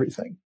force of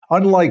everything.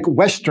 Unlike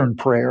Western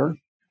prayer,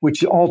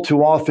 which all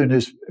too often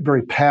is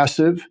very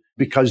passive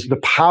because the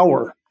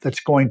power that's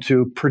going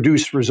to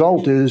produce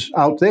result is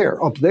out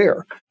there, up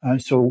there.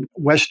 And so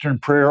Western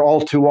prayer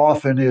all too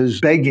often is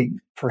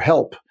begging for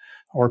help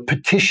or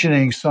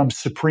petitioning some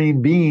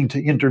supreme being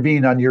to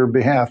intervene on your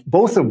behalf,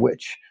 both of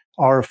which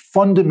are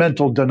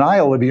fundamental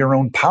denial of your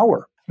own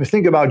power. I mean,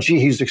 think about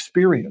Jihii's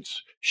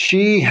experience.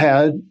 She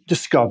had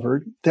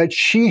discovered that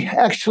she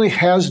actually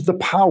has the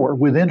power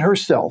within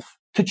herself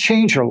to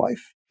change her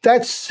life.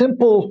 That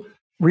simple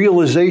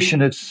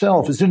realization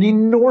itself is an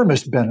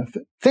enormous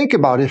benefit. Think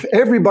about it. If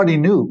everybody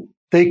knew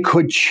they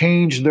could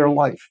change their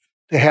life,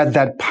 they had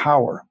that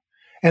power,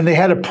 and they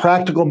had a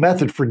practical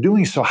method for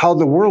doing so, how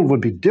the world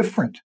would be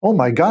different. Oh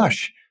my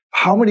gosh,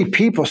 how many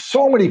people,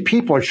 so many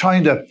people are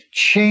trying to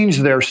change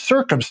their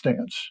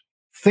circumstance,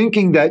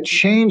 thinking that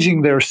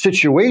changing their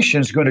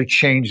situation is going to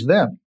change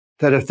them.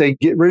 That if they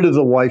get rid of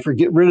the wife or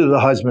get rid of the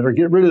husband or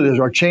get rid of this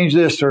or change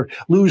this or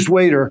lose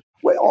weight or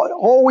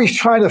always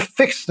trying to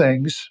fix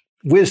things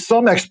with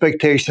some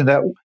expectation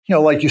that,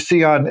 like you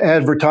see on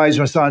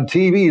advertisements on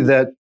TV,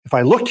 that if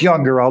I looked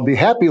younger, I'll be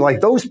happy like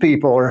those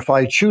people. Or if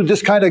I chew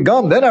this kind of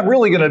gum, then I'm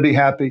really going to be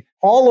happy.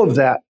 All of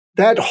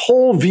that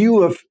whole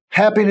view of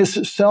happiness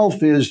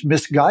itself is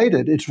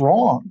misguided. It's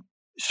wrong.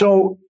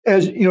 So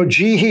as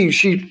Jihii,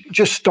 she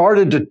just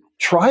started to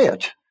try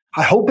it.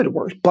 I hope it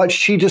worked, but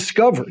she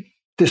discovered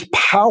this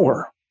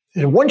power.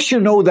 And once you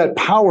know that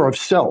power of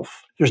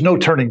self, there's no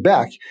turning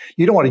back.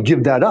 You don't want to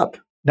give that up.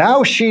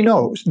 Now she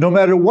knows, no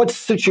matter what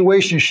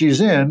situation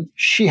she's in,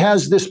 she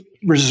has this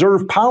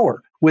reserve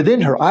power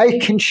within her. I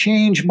can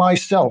change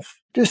myself.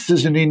 This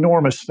is an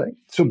enormous thing.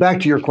 So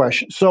back to your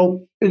question.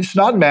 So it's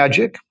not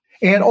magic.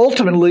 And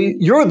ultimately,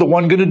 you're the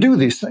one going to do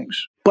these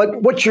things.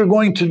 But what you're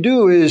going to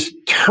do is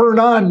turn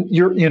on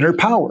your inner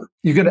power.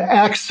 You're going to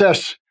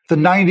access the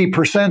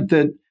 90%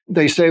 that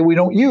they say we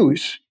don't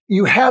use.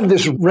 You have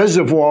this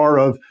reservoir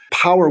of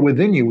power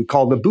within you. We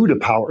call the Buddha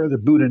power, the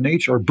Buddha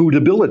nature, or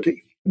Buddhability.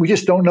 We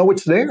just don't know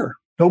it's there.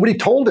 Nobody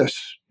told us.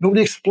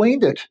 Nobody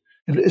explained it.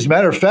 And as a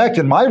matter of fact,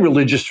 in my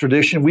religious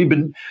tradition, we've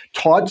been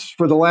taught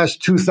for the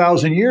last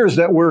 2,000 years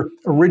that we're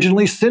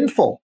originally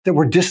sinful, that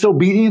we're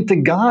disobedient to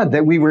God,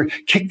 that we were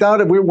kicked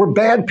out of, we're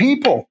bad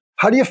people.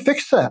 How do you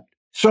fix that?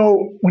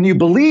 So when you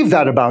believe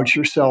that about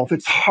yourself,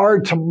 it's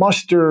hard to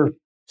muster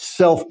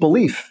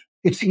self-belief.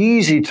 It's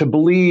easy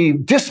to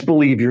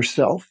disbelieve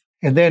yourself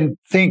and then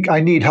think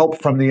I need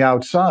help from the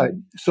outside.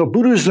 So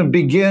Buddhism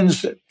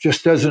begins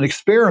just as an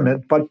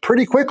experiment, but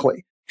pretty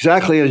quickly.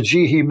 Exactly as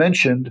Jihii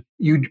mentioned,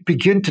 you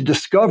begin to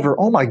discover,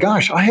 oh my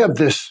gosh, I have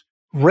this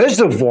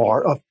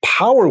reservoir of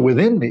power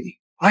within me.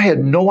 I had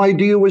no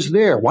idea it was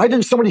there. Why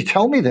didn't somebody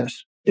tell me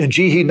this? And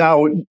Jihii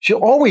now, she'll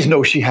always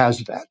know she has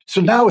that.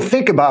 So now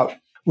think about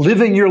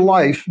living your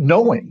life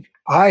knowing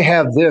I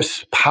have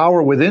this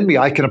power within me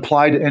I can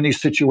apply to any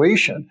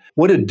situation.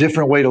 What a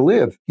different way to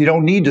live. You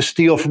don't need to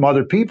steal from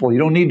other people. You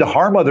don't need to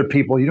harm other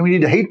people. You don't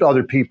need to hate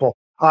other people.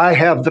 I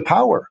have the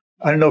power.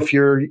 I don't know if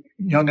you're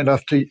young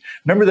enough to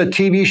remember the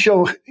TV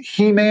show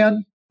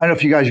He-Man? I don't know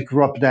if you guys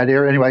grew up in that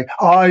era. Anyway,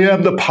 I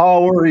am the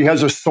power. He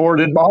has a sword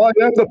and I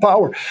am the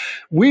power.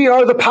 We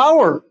are the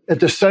power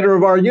at the center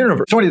of our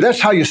universe. So anyway, that's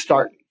how you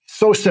start.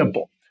 So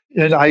simple.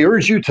 And I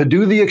urge you to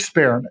do the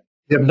experiment.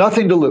 You have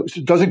nothing to lose.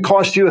 It doesn't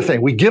cost you a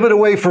thing. We give it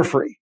away for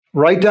free.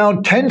 Write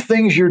down 10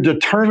 things you're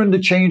determined to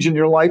change in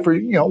your life or,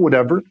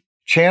 whatever.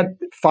 Chant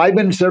 5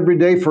 minutes every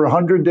day for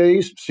 100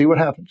 days. See what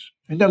happens.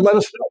 And then let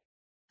us know.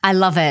 I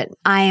love it.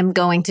 I am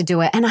going to do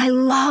it. And I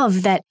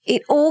love that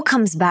it all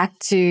comes back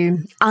to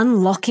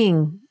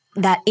unlocking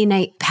that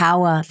innate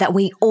power that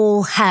we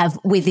all have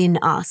within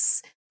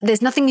us.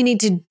 There's nothing you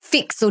need to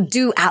fix or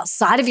do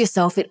outside of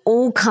yourself. It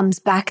all comes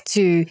back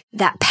to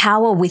that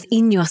power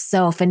within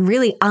yourself and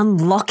really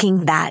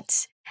unlocking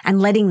that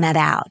and letting that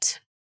out.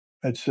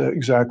 That's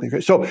exactly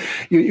right. So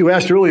you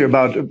asked earlier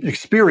about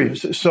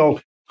experiences. So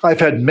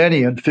I've had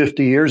many in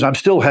 50 years. I'm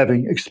still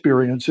having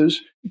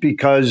experiences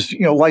because,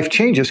 life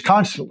changes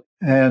constantly.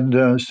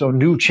 And so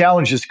new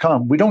challenges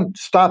come. We don't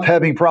stop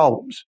having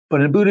problems.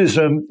 But in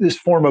Buddhism, this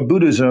form of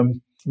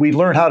Buddhism, we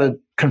learn how to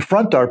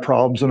confront our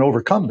problems and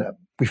overcome them.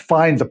 We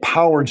find the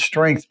power and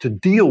strength to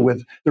deal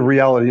with the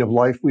reality of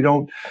life. We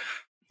don't,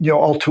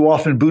 all too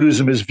often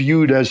Buddhism is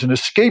viewed as an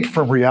escape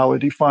from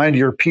reality. Find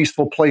your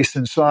peaceful place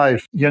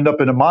inside. You end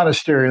up in a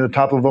monastery on the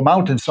top of a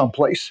mountain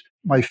someplace.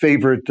 My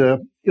favorite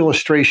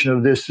illustration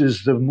of this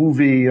is the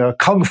movie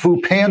Kung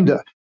Fu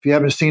Panda. If you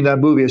haven't seen that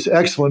movie, it's an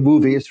excellent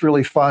movie. It's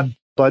really fun.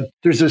 But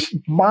there's this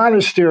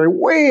monastery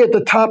way at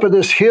the top of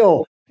this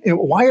hill. And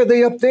why are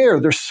they up there?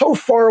 They're so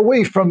far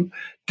away from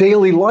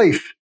daily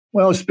life.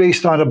 Well, it's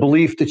based on a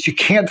belief that you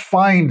can't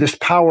find this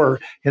power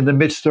in the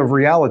midst of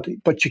reality,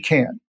 but you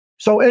can.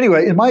 So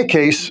anyway, in my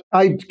case,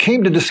 I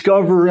came to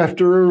discover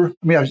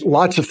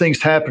lots of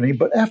things happening,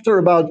 but after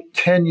about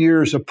 10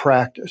 years of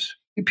practice,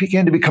 it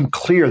began to become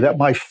clear that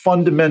my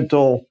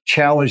fundamental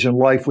challenge in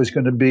life was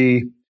going to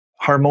be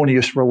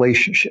harmonious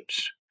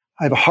relationships.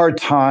 I have a hard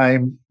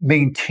time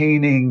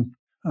maintaining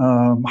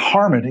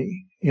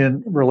harmony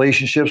in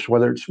relationships,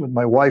 whether it's with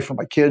my wife or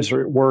my kids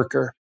or at work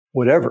or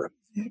whatever.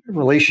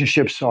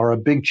 Relationships are a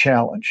big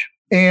challenge.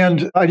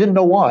 And I didn't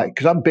know why,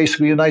 because I'm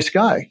basically a nice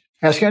guy.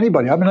 Ask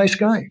anybody, I'm a nice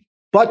guy.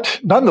 But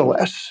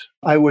nonetheless,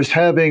 I was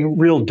having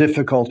real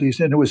difficulties,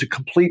 and it was a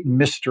complete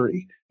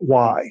mystery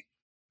why.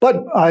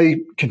 But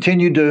I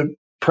continued to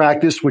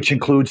practice, which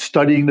includes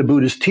studying the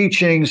Buddhist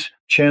teachings,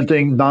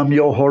 chanting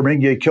Nam-myoho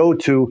Renge Kyo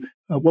to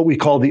what we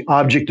call the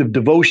object of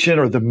devotion,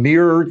 or the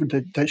mirror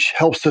that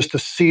helps us to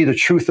see the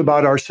truth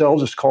about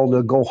ourselves. It's called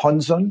the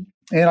Gohonzon.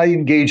 And I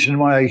engaged in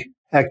my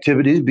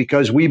activities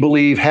because we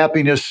believe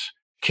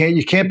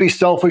you can't be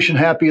selfish and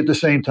happy at the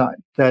same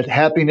time. That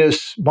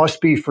happiness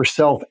must be for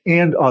self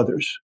and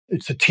others.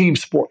 It's a team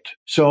sport.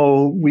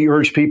 So we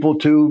urge people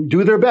to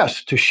do their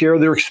best, to share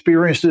their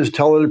experiences,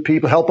 tell other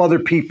people, help other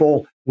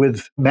people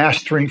with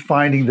mastering,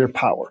 finding their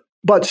power.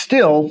 But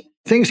still,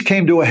 things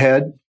came to a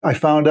head. I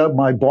found out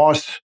my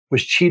boss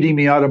was cheating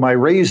me out of my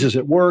raises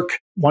at work.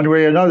 One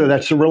way or another,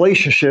 that's a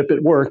relationship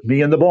at work,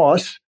 me and the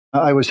boss.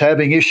 I was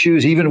having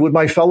issues even with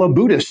my fellow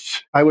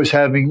Buddhists. I was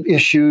having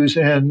issues,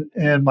 and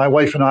my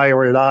wife and I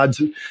were at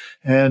odds,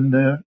 and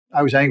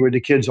I was angry at the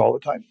kids all the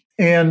time.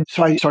 And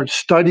so I started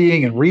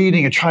studying and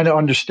reading and trying to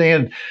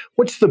understand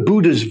what's the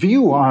Buddha's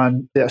view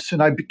on this.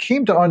 And I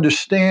came to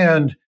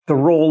understand the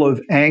role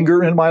of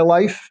anger in my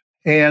life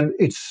and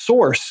its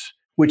source,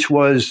 which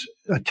was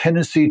a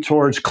tendency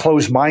towards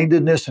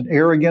closed-mindedness and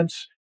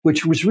arrogance,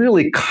 which was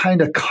really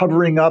kind of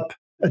covering up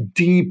a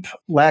deep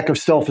lack of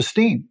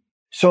self-esteem.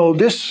 So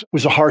this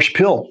was a harsh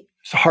pill.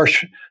 It's a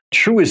harsh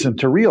truism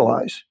to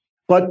realize.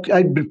 But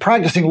I'd been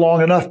practicing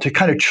long enough to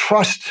kind of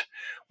trust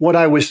what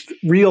I was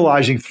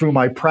realizing through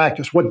my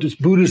practice, what this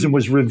Buddhism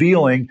was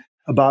revealing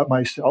about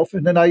myself.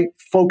 And then I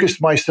focused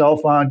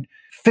myself on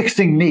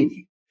fixing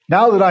me.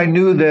 Now that I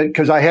knew that,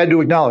 because I had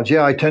to acknowledge,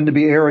 I tend to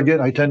be arrogant,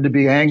 I tend to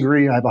be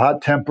angry, I have a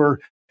hot temper,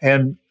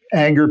 and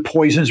anger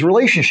poisons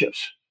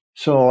relationships.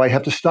 So I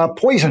have to stop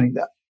poisoning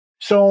them.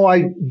 So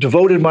I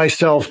devoted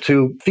myself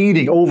to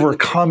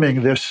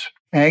overcoming this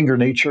anger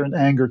nature and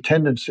anger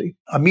tendency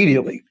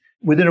immediately.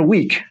 Within a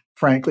week,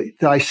 frankly,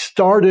 that I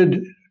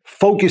started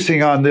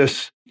focusing on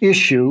this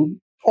issue,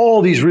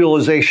 all these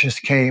realizations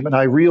came, and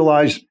I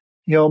realized,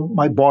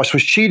 my boss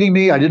was cheating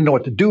me. I didn't know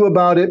what to do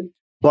about it.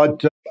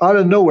 But out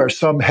of nowhere,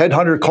 some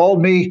headhunter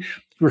called me,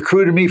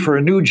 recruited me for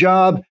a new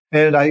job,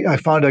 and I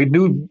found a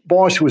new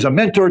boss who was a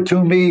mentor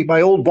to me.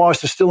 My old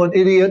boss is still an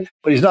idiot,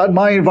 but he's not in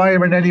my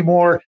environment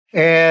anymore.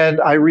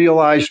 And I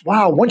realized,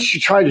 wow, once you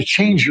try to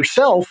change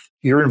yourself,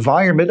 your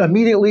environment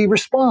immediately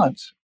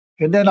responds.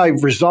 And then I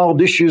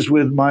resolved issues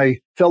with my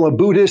fellow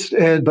Buddhists,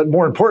 but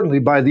more importantly,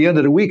 by the end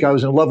of the week, I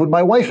was in love with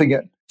my wife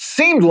again.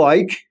 Seemed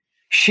like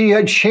she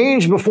had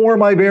changed before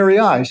my very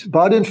eyes,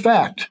 but in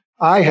fact,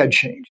 I had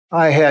changed.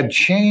 I had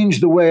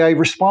changed the way I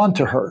respond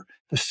to her.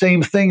 The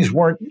same things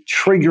weren't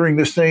triggering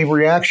the same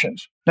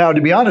reactions. Now,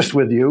 to be honest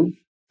with you,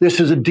 this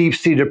is a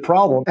deep-seated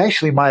problem.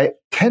 Actually, my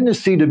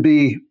tendency to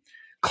be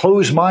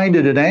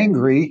closed-minded and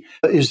angry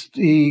is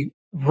the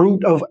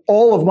root of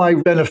all of my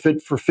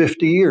benefit for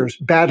 50 years,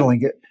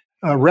 battling it,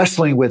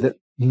 wrestling with it,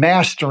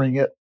 mastering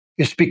it.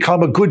 It's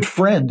become a good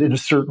friend in a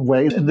certain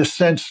way, in the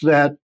sense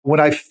that when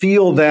I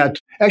feel that,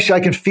 actually,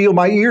 I can feel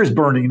my ears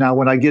burning now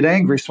when I get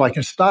angry, so I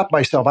can stop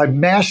myself. I'm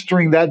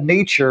mastering that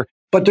nature,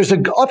 but there's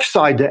an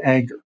upside to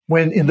anger.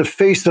 When in the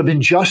face of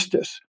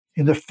injustice,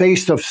 in the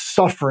face of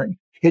suffering,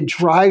 it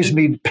drives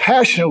me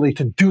passionately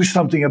to do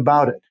something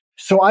about it.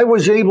 So I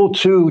was able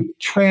to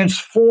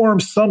transform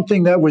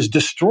something that was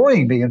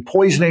destroying me and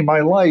poisoning my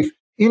life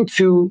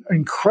into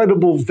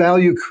incredible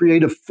value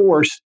creative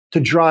force to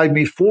drive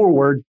me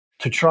forward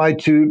to try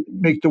to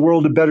make the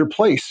world a better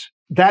place.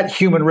 That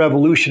human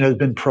revolution has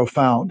been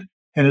profound.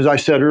 And as I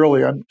said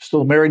earlier, I'm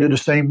still married to the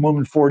same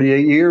woman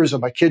 48 years,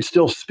 and my kids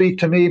still speak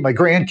to me. My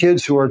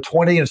grandkids, who are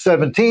 20 and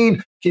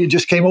 17,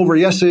 just came over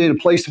yesterday to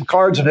play some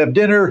cards and have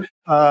dinner.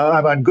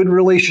 I'm on good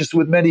relations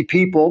with many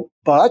people,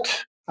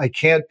 but I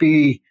can't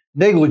be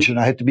negligent.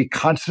 I have to be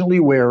constantly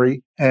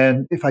wary.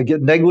 And if I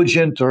get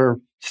negligent or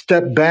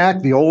step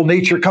back, the old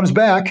nature comes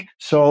back.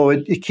 So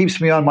it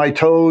keeps me on my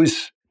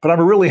toes. But I'm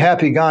a really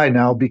happy guy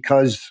now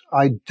because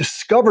I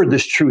discovered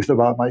this truth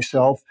about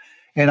myself,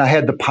 and I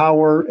had the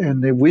power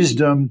and the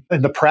wisdom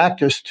and the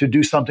practice to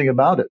do something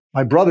about it.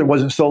 My brother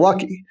wasn't so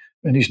lucky,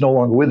 and he's no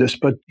longer with us,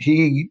 but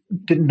he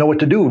didn't know what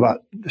to do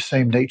about the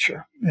same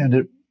nature, and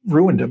it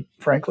ruined him,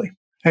 frankly.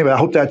 Anyway, I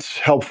hope that's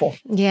helpful.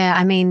 Yeah,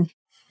 I mean,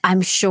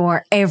 I'm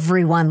sure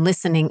everyone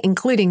listening,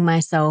 including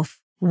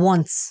myself,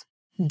 wants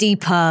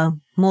deeper,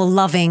 more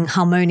loving,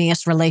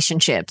 harmonious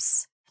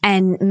relationships.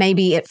 And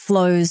maybe it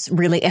flows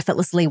really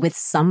effortlessly with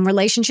some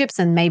relationships,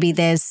 and maybe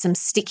there's some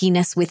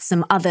stickiness with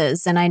some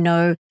others. And I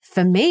know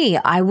for me,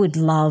 I would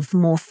love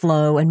more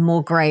flow and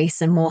more grace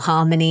and more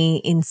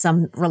harmony in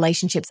some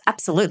relationships.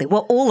 Absolutely.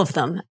 Well, all of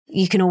them.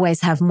 You can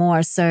always have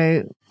more.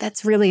 So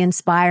that's really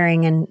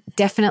inspiring and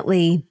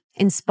definitely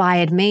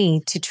inspired me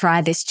to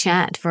try this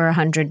chant for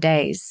 100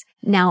 days.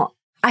 Now,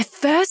 I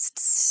first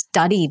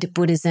studied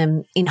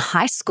Buddhism in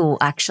high school,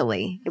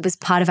 actually. It was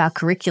part of our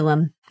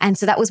curriculum. And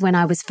so that was when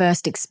I was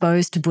first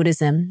exposed to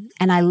Buddhism,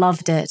 and I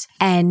loved it.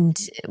 And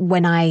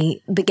when I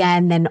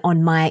began then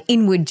on my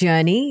inward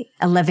journey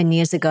 11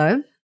 years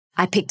ago,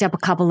 I picked up a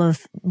couple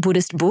of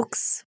Buddhist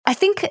books. I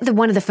think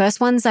one of the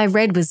first ones I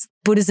read was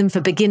Buddhism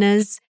for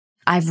Beginners.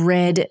 I've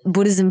read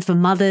Buddhism for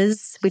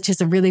Mothers, which is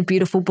a really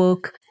beautiful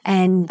book,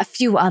 and a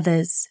few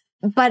others.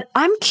 But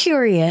I'm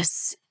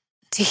curious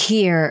to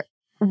hear,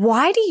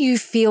 why do you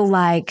feel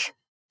like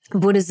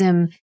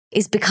Buddhism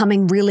is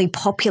becoming really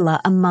popular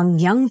among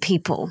young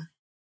people?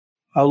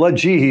 I'll let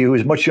Jihii, who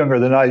is much younger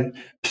than I,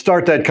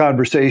 start that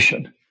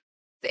conversation.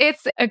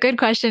 It's a good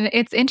question.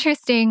 It's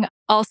interesting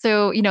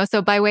also,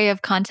 so by way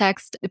of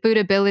context,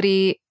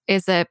 Buddhability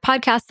is a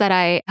podcast that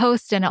I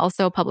host and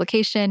also a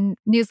publication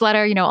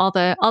newsletter, all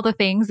the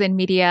things in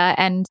media.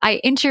 And I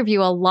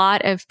interview a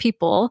lot of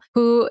people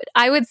who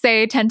I would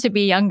say tend to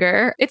be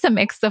younger. It's a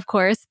mix, of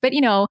course, but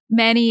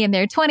many in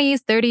their 20s,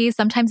 30s,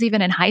 sometimes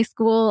even in high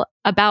school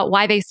about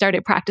why they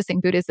started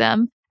practicing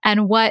Buddhism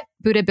and what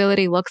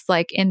Buddhability looks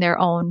like in their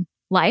own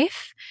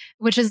life,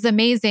 which is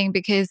amazing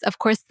because, of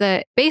course,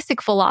 the basic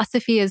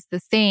philosophy is the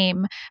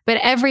same, but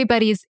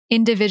everybody's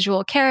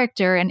individual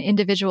character and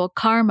individual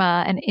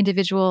karma and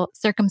individual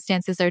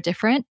circumstances are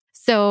different.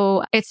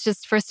 So it's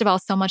just, first of all,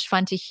 so much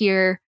fun to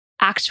hear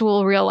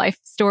actual real life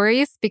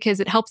stories because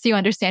it helps you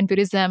understand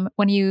Buddhism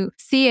when you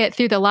see it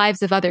through the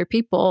lives of other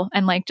people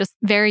and like just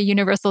very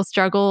universal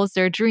struggles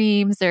or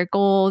dreams or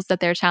goals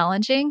that they're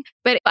challenging.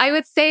 But I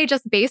would say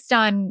just based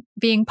on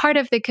being part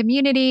of the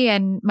community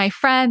and my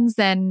friends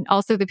and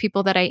also the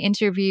people that I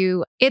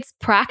interview, it's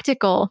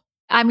practical.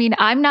 I mean,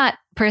 I'm not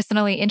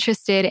personally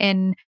interested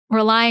in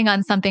relying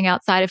on something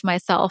outside of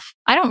myself.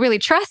 I don't really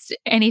trust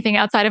anything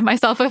outside of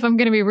myself, if I'm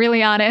going to be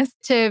really honest,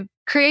 to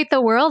create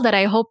the world that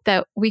I hope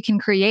that we can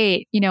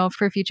create,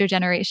 for future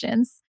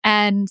generations.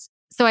 And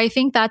so I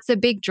think that's a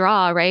big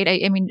draw, right?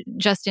 I mean,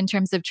 just in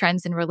terms of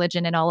trends in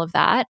religion and all of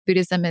that,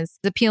 Buddhism is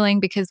appealing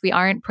because we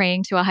aren't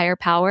praying to a higher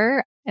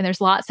power. And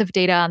there's lots of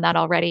data on that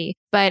already.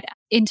 But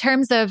in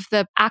terms of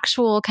the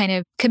actual kind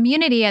of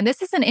community, and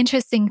this is an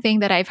interesting thing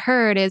that I've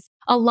heard, is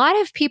a lot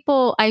of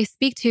people I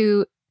speak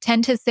to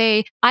tend to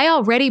say, I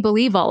already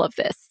believe all of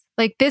this.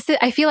 Like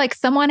I feel like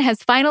someone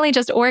has finally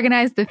just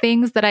organized the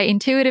things that I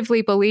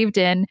intuitively believed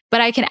in, but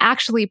I can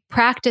actually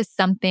practice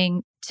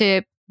something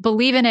to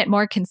believe in it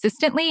more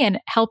consistently and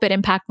help it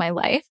impact my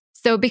life.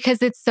 So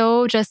because it's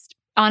so just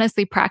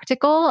honestly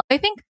practical, I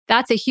think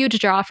that's a huge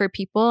draw for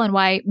people and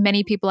why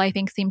many people I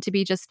think seem to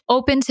be just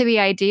open to the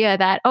idea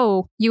that,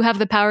 oh, you have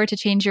the power to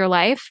change your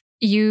life.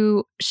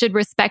 You should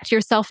respect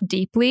yourself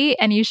deeply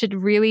and you should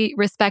really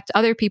respect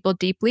other people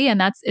deeply. And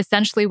that's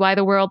essentially why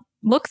the world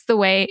looks the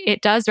way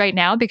it does right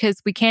now,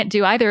 because we can't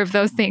do either of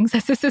those things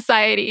as a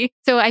society.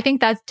 So I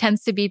think that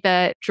tends to be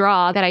the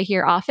draw that I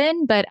hear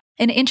often. But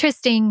an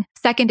interesting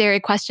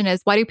secondary question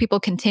is, why do people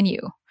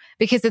continue?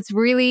 Because it's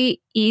really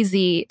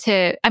easy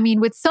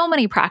with so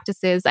many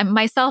practices. I'm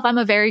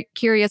a very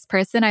curious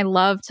person. I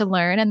love to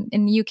learn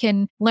and you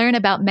can learn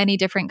about many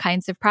different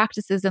kinds of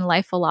practices and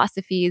life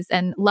philosophies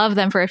and love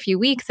them for a few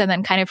weeks and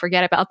then kind of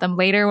forget about them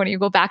later when you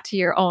go back to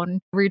your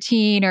own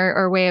routine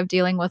or way of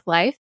dealing with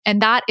life.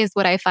 And that is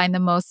what I find the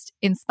most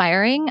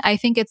inspiring. I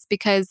think it's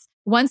because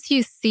once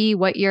you see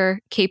what you're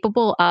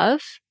capable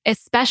of,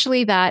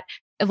 especially that,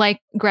 like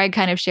Greg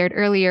kind of shared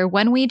earlier,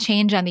 when we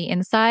change on the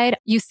inside,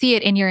 you see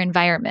it in your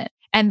environment.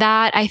 And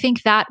that, I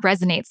think that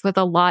resonates with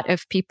a lot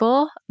of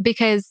people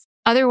because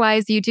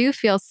otherwise you do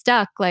feel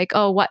stuck like,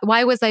 oh,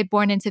 why was I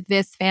born into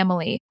this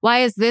family? Why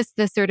is this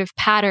sort of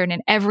pattern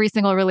in every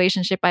single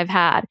relationship I've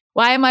had?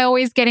 Why am I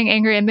always getting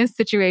angry in this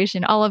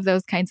situation? All of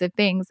those kinds of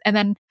things. And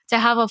then to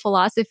have a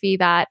philosophy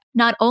that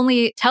not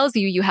only tells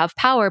you you have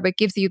power, but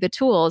gives you the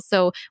tools.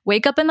 So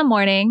wake up in the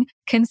morning,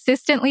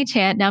 consistently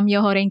chant Nam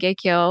Myoho Renge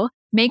Kyo.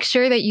 Make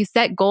sure that you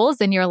set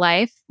goals in your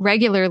life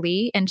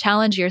regularly and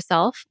challenge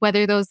yourself,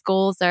 whether those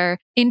goals are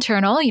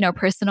internal,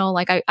 personal,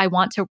 like I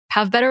want to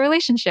have better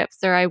relationships,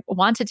 or I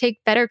want to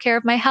take better care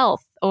of my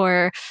health,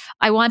 or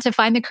I want to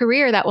find the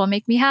career that will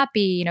make me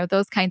happy,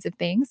 those kinds of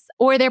things.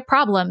 Or they're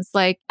problems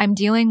like I'm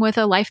dealing with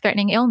a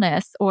life-threatening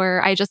illness,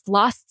 or I just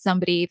lost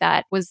somebody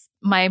that was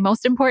my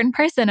most important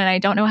person and I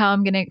don't know how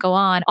I'm going to go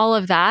on. All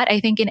of that, I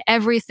think in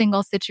every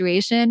single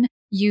situation,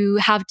 you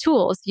have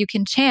tools. You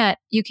can chant,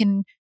 you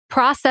can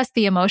process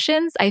the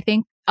emotions. I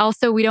think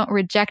also we don't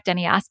reject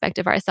any aspect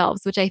of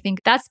ourselves, which I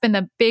think that's been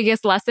the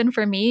biggest lesson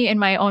for me in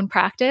my own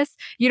practice.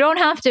 You don't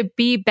have to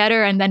be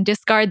better and then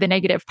discard the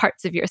negative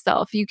parts of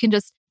yourself. You can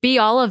just be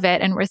all of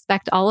it and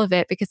respect all of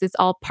it because it's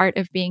all part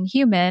of being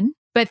human.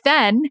 But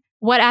then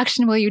what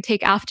action will you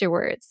take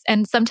afterwards?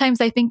 And sometimes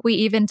I think we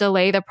even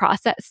delay the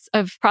process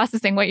of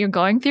processing what you're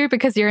going through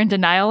because you're in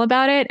denial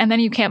about it and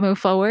then you can't move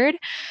forward.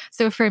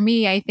 So for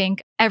me, I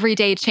think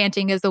everyday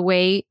chanting is a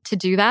way to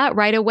do that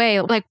right away.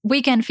 Like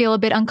we can feel a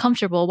bit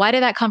uncomfortable. Why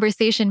did that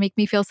conversation make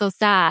me feel so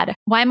sad?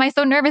 Why am I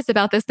so nervous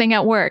about this thing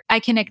at work? I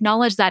can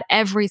acknowledge that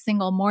every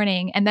single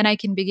morning and then I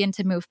can begin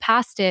to move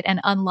past it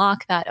and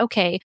unlock that,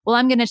 okay, well,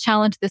 I'm going to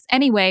challenge this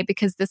anyway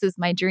because this is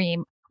my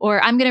dream.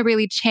 Or I'm going to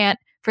really chant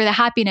for the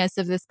happiness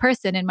of this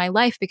person in my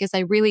life because I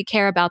really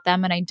care about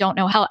them and I don't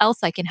know how else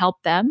I can help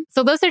them.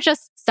 So those are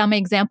just some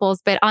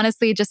examples, but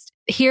honestly, just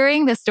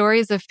hearing the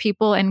stories of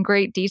people in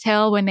great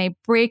detail when they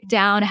break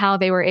down how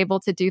they were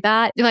able to do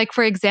that. Like,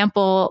 for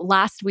example,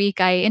 last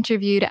week I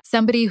interviewed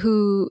somebody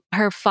who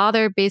her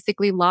father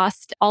basically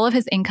lost all of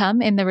his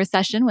income in the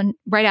recession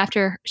right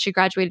after she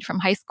graduated from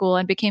high school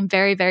and became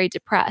very, very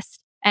depressed.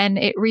 And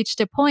it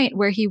reached a point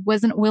where he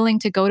wasn't willing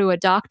to go to a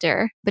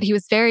doctor, but he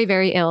was very,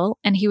 very ill.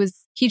 And he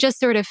just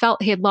sort of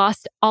felt he had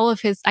lost all of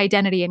his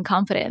identity and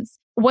confidence.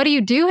 what do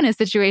you do in a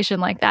situation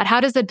like that? How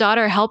does a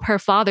daughter help her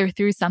father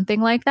through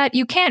something like that?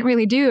 You can't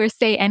really do or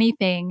say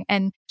anything.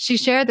 And she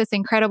shared this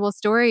incredible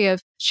story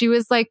of, she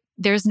was like,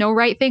 there's no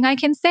right thing I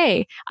can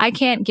say. I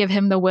can't give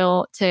him the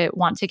will to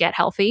want to get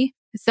healthy.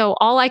 So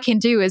all I can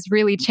do is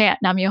really chant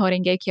Nam-myoho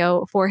Renge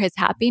Kyo for his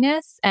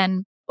happiness.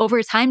 And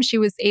over time, she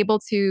was able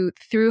to,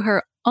 through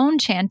her own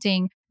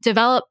chanting,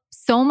 develop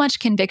so much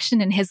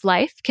conviction in his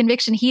life,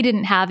 conviction he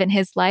didn't have in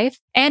his life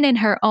and in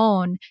her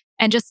own,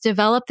 and just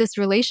develop this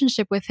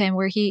relationship with him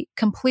where he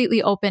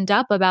completely opened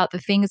up about the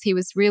things he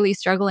was really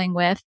struggling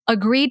with,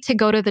 agreed to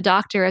go to the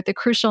doctor at the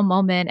crucial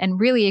moment and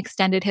really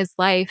extended his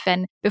life.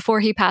 And before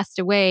he passed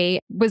away,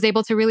 was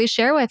able to really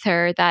share with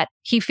her that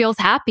he feels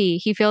happy.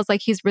 He feels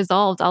like he's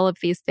resolved all of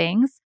these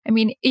things. I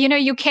mean,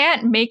 you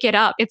can't make it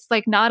up. It's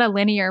like not a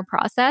linear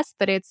process,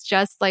 but it's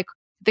just like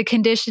the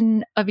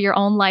condition of your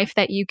own life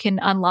that you can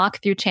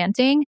unlock through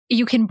chanting.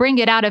 You can bring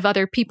it out of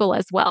other people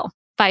as well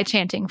by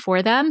chanting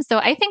for them. So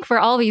I think for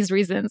all these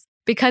reasons,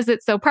 because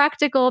it's so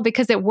practical,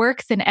 because it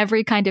works in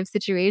every kind of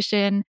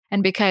situation,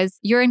 and because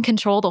you're in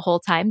control the whole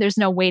time, there's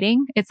no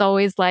waiting. It's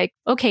always like,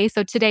 okay,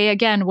 so today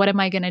again, what am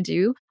I going to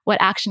do?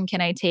 What action can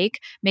I take?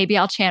 Maybe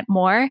I'll chant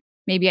more.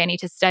 Maybe I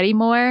need to study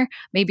more.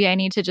 Maybe I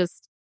need to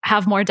just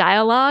have more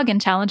dialogue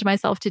and challenge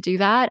myself to do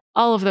that.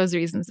 All of those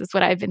reasons is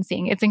what I've been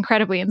seeing. It's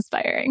incredibly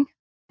inspiring.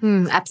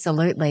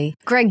 Absolutely.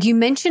 Greg, you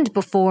mentioned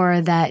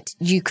before that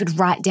you could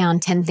write down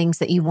 10 things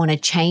that you want to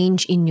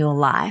change in your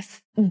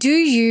life. Do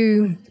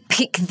you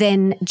pick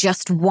then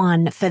just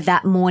one for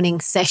that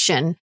morning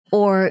session,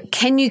 or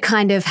can you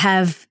kind of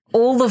have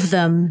all of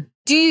them?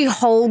 Do you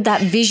hold that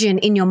vision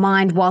in your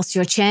mind whilst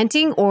you're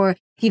chanting, or,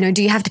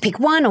 do you have to pick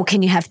one, or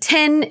can you have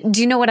 10?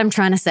 Do you know what I'm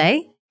trying to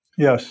say?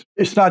 Yes.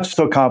 It's not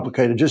so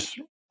complicated. Just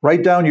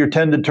write down your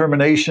 10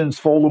 determinations,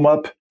 fold them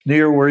up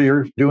near where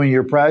you're doing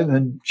your practice,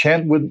 and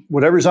chant with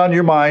whatever's on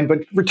your mind, but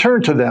return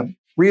to them,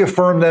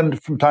 reaffirm them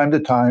from time to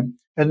time.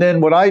 And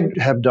then what I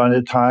have done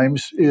at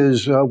times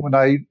is when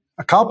I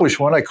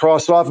accomplish one, I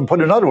cross it off and put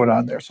another one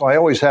on there. So I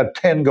always have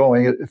 10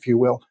 going, if you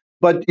will.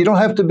 But you don't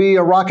have to be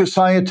a rocket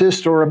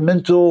scientist or a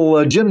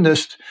mental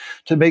gymnast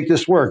to make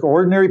this work.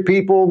 Ordinary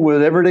people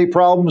with everyday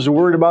problems are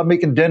worried about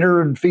making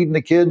dinner and feeding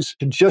the kids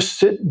can just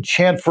sit and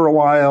chant for a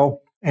while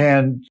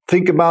and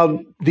think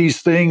about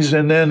these things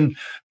and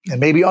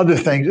maybe other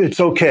things.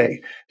 It's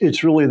okay.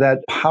 It's really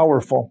that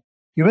powerful.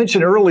 You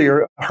mentioned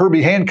earlier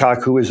Herbie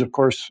Hancock, who is, of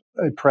course,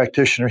 a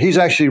practitioner. He's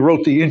actually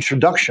wrote the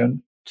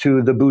introduction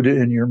to The Buddha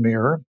in Your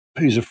Mirror.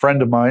 He's a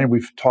friend of mine.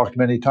 We've talked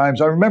many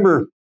times. I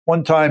remember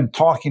one time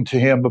talking to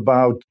him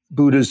about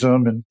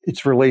Buddhism and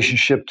its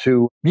relationship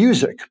to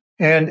music.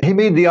 And he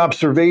made the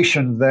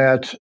observation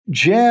that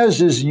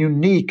jazz is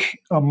unique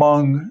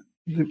among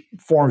the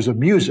forms of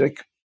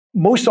music.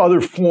 Most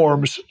other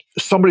forms,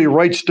 somebody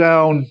writes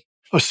down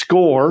a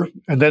score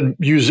and then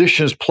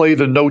musicians play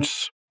the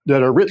notes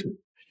that are written.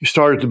 You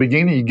start at the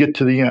beginning, you get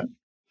to the end.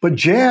 But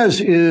jazz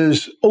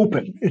is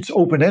open. It's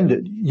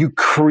open-ended. You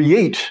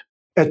create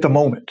at the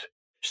moment.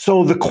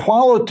 So the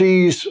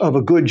qualities of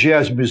a good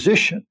jazz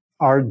musician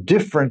are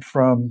different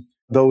from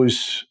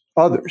those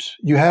others.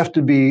 You have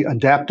to be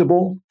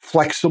adaptable,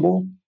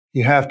 flexible.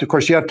 You have to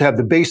have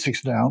the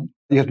basics down.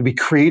 You have to be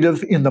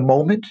creative in the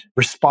moment,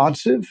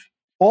 responsive.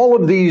 All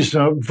of these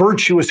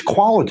virtuous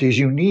qualities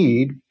you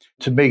need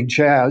to make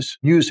jazz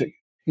music.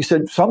 He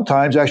said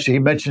sometimes, actually, he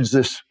mentions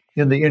this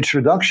in the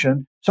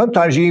introduction,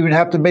 sometimes you even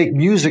have to make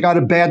music out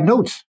of bad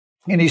notes.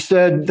 And he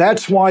said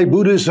that's why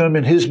Buddhism,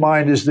 in his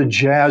mind, is the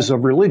jazz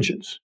of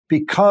religions,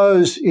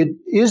 because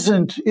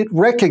it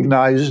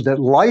recognizes that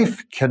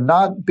life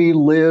cannot be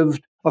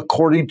lived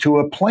according to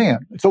a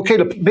plan. It's okay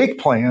to make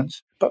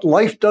plans, but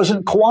life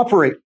doesn't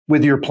cooperate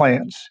with your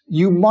plans.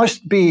 You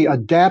must be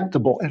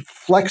adaptable and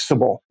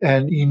flexible,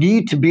 and you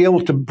need to be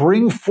able to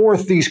bring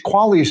forth these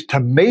qualities to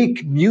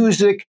make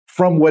music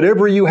from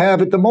whatever you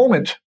have at the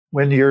moment.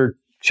 When your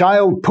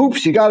child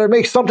poops, you got to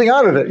make something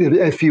out of it,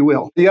 if you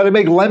will. You got to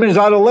make lemons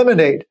out of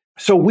lemonade.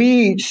 So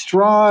we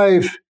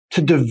strive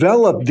to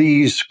develop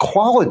these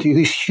qualities,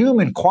 these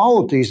human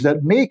qualities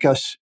that make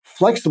us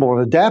flexible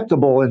and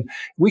adaptable, and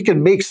we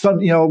can make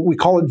we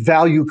call it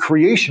value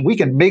creation. We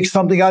can make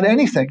something out of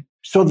anything.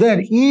 So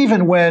then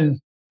even when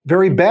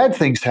very bad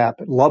things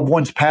happen, loved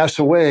ones pass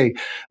away,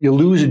 you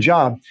lose a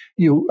job,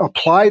 you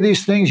apply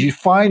these things, you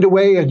find a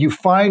way, and you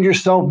find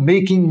yourself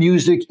making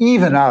music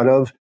even out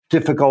of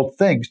difficult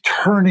things,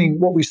 turning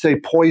what we say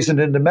poison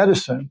into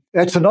medicine.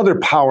 That's another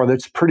power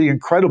that's pretty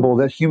incredible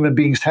that human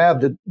beings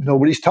have that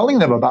nobody's telling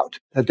them about,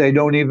 that they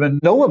don't even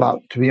know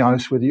about, to be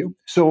honest with you.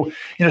 So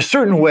in a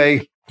certain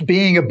way,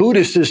 being a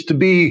Buddhist is to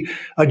be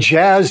a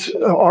jazz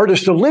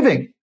artist of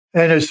living.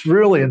 And it's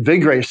really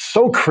invigorating. It's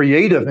so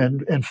creative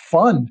and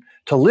fun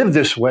to live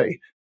this way.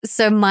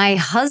 So my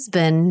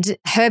husband,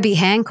 Herbie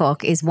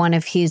Hancock, is one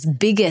of his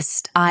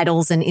biggest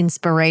idols and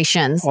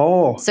inspirations.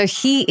 Oh. So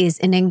he is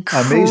an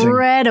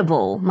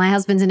incredible, my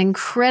husband's an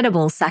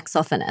incredible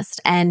saxophonist,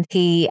 and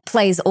he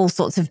plays all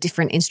sorts of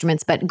different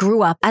instruments, but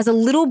grew up as a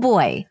little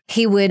boy.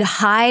 He would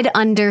hide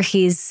under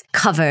his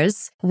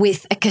covers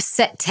with a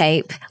cassette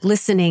tape,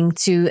 listening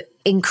to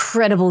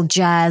incredible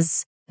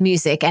jazz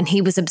music, and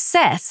he was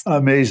obsessed.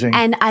 Amazing.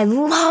 And I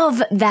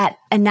love that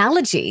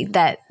analogy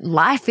that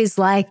life is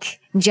like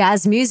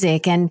jazz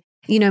music. And,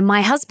 you know,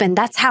 my husband,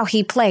 that's how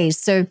he plays.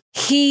 So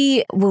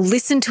he will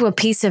listen to a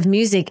piece of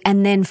music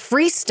and then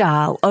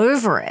freestyle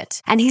over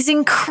it. And he's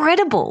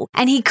incredible.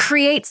 And he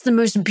creates the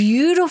most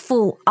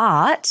beautiful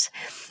art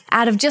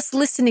out of just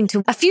listening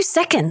to a few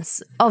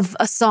seconds of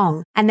a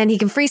song. And then he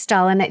can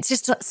freestyle. And it's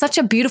just such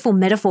a beautiful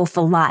metaphor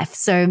for life.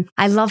 So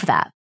I love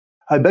that.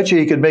 I bet you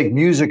he could make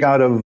music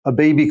out of a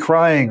baby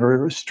crying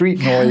or street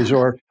noise,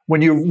 or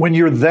when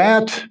you're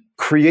that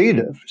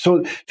creative.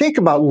 So think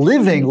about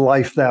living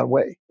life that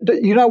way.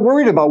 You're not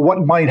worried about what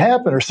might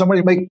happen or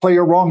somebody may play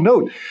a wrong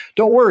note.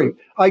 Don't worry.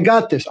 I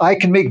got this. I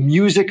can make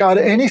music out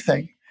of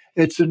anything.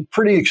 It's a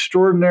pretty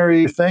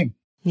extraordinary thing.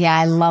 Yeah,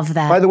 I love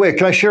that. By the way,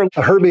 can I share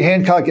a Herbie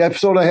Hancock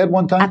episode I had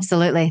one time?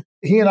 Absolutely.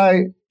 He and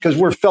I, because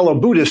we're fellow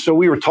Buddhists, so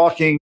we were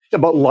talking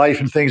about life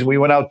and things. We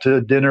went out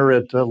to dinner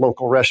at a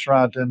local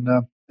restaurant, and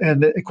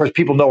of course,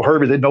 people know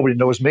Herbie. Nobody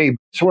knows me.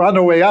 So we're on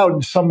our way out,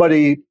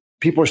 and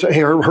people are saying,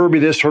 hey, Herbie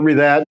this, Herbie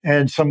that.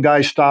 And some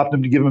guy stopped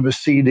him to give him a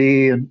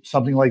CD and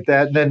something like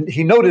that. And then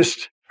he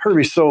noticed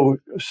Herbie's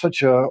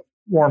such a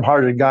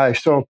warm-hearted guy.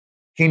 So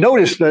he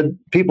noticed that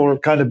people were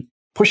kind of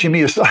pushing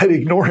me aside,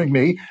 ignoring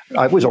me.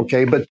 I was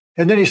okay.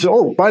 And then he said,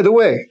 oh, by the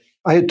way,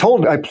 I had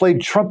told him I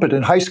played trumpet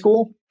in high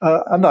school.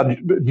 I'm not a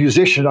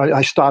musician.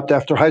 I stopped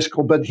after high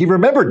school, but he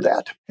remembered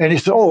that. And he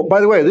said, oh,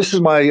 by the way, this is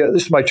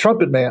my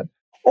trumpet man.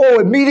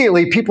 Oh,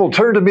 immediately people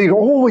turned to me.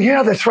 Oh,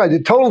 yeah, that's right.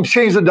 It totally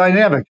changed the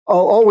dynamic. I'll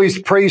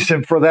always praise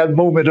him for that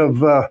moment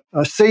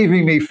of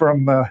saving me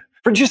from,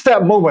 for just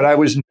that moment. I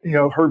was,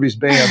 Herbie's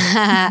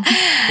band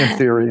in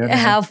theory.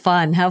 How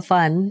fun. How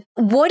fun.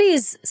 What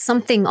is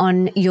something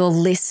on your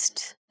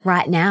list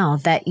right now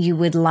that you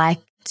would like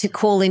to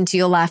call into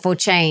your life or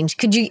change?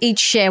 Could you each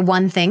share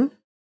one thing?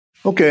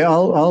 Okay,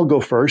 I'll go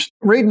first.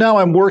 Right now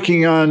I'm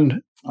working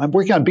on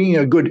being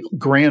a good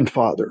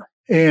grandfather.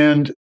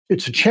 And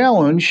it's a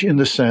challenge in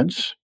the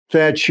sense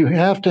that you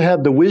have to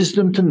have the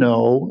wisdom to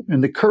know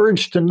and the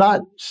courage to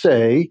not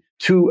say,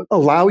 to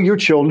allow your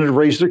children to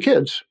raise their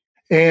kids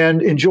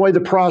and enjoy the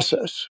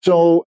process.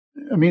 So,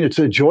 it's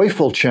a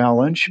joyful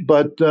challenge,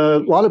 but a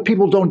lot of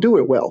people don't do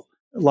it well.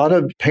 A lot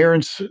of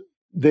parents,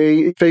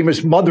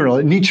 famous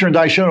mother-in-law, Nietzsche and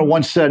Daishono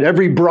once said,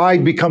 every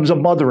bride becomes a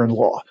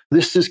mother-in-law.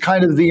 This is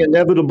kind of the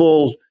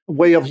inevitable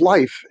way of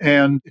life,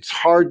 and it's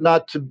hard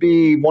not to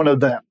be one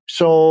of them.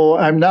 So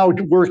I'm now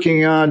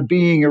working on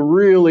being a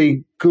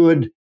really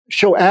good,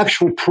 show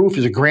actual proof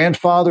as a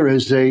grandfather,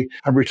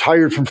 I'm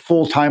retired from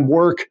full-time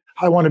work.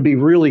 I want to be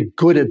really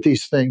good at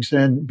these things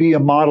and be a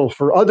model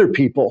for other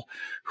people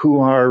who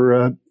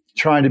are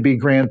trying to be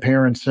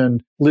grandparents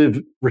and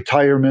live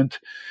retirement.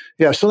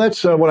 Yeah, so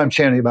that's what I'm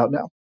chanting about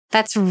now.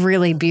 That's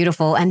really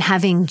beautiful. And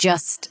having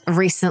just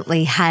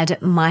recently had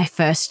my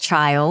first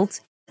child,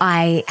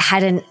 I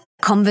had a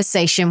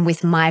conversation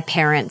with my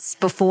parents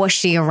before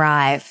she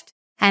arrived.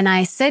 And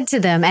I said to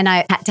them, and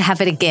I had to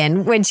have it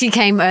again when she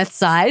came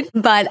earthside,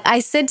 but I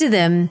said to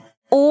them,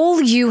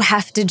 all you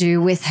have to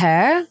do with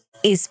her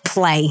is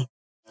play,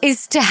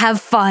 is to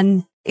have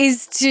fun,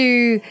 is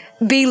to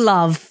be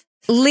love.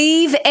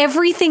 Leave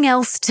everything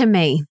else to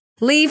me.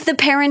 Leave the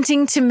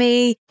parenting to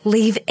me.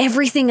 Leave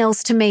everything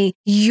else to me.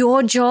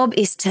 Your job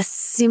is to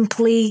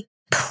simply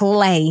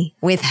play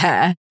with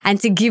her and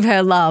to give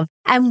her love.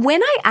 And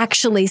when I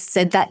actually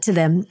said that to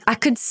them, I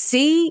could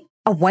see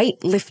a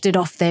weight lifted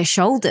off their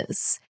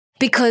shoulders,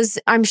 because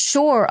I'm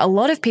sure a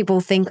lot of people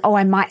think, oh,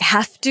 I might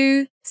have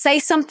to say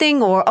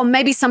something, or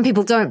maybe some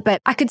people don't,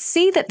 but I could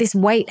see that this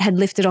weight had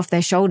lifted off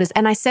their shoulders.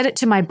 And I said it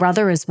to my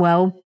brother as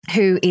well,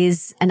 who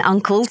is an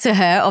uncle to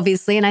her,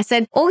 obviously. And I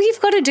said, all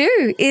you've got to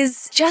do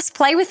is just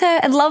play with her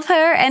and love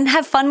her and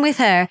have fun with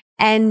her.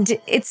 And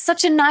it's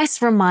such a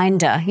nice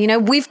reminder.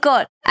 We've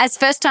got, as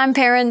first-time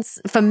parents,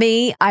 for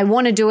me, I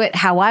want to do it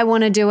how I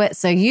want to do it.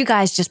 So you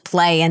guys just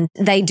play. And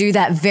they do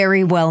that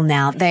very well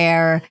now.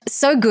 They're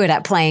so good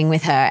at playing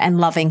with her and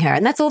loving her.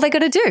 And that's all they got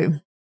to do.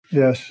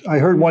 Yes. I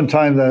heard one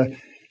time that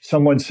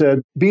someone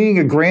said, being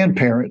a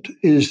grandparent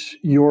is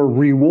your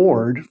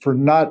reward for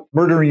not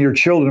murdering your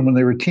children when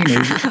they were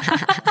teenagers.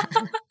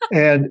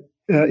 And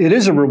it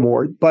is a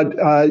reward, but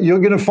you're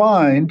going to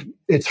find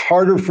it's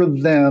harder for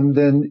them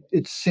than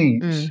it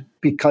seems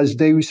because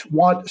they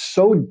want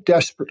so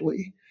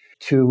desperately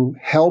to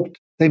help.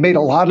 They made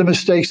a lot of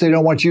mistakes they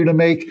don't want you to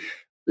make.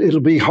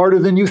 It'll be harder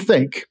than you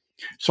think.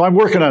 So I'm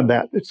working on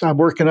that. I'm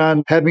working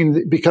on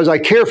because I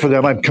care for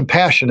them, I'm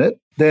compassionate.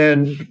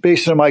 Then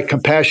based on my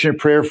compassionate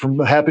prayer from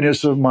the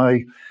happiness of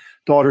my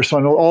daughter,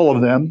 son, all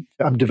of them,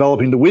 I'm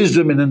developing the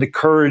wisdom and then the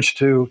courage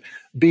to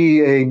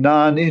be a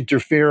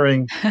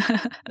non-interfering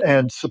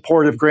and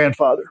supportive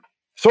grandfather.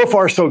 So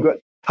far, so good.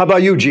 How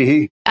about you,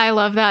 Jihii? I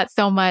love that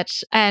so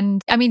much.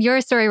 And I mean, your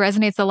story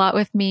resonates a lot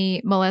with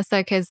me, Melissa,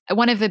 because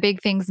one of the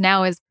big things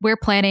now is we're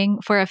planning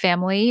for a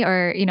family,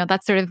 or,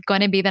 that's sort of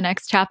going to be the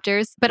next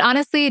chapters. But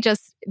honestly,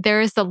 just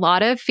there's a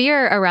lot of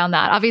fear around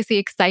that. Obviously,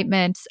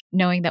 excitement,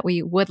 knowing that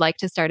we would like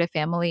to start a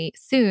family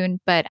soon.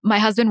 But my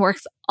husband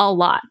works a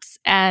lot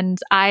and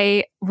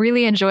I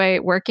really enjoy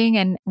working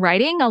and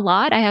writing a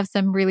lot. I have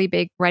some really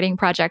big writing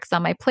projects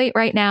on my plate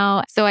right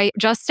now. So I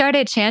just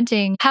started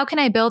chanting, how can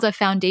I build a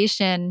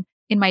foundation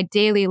in my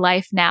daily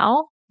life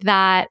now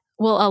that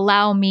will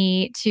allow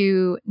me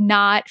to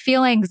not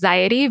feel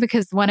anxiety,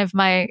 because one of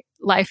my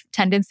life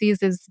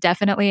tendencies is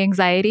definitely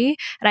anxiety,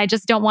 and I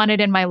just don't want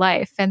it in my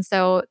life. And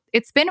so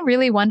it's been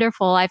really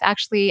wonderful. I've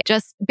actually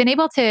just been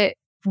able to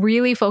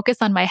really focus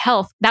on my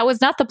health. That was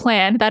not the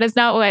plan. That is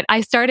not what I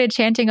started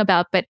chanting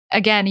about. But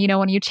again,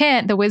 when you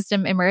chant, the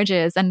wisdom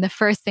emerges. And the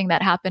first thing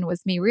that happened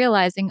was me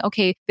realizing,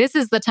 okay, this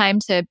is the time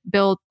to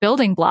build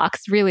building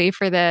blocks really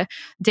for the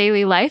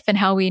daily life and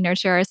how we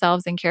nurture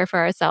ourselves and care for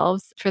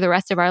ourselves for the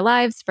rest of our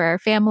lives, for our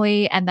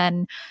family. And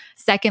then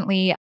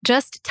secondly,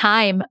 just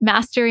time,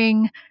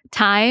 mastering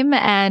time.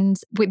 And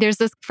there's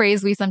this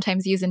phrase we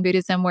sometimes use in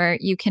Buddhism where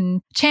you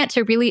can chant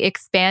to really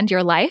expand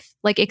your life,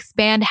 like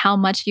expand how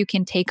much you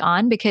can take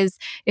on. Because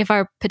if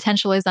our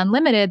potential is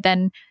unlimited,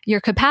 then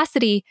your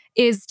capacity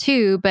is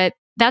too. But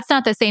that's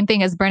not the same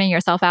thing as burning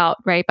yourself out,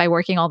 right? By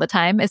working all the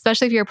time,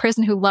 especially if you're a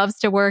person who loves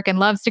to work and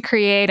loves to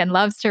create and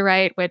loves to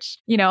write, which,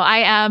 I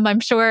am,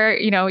 I'm sure,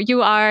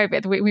 you are.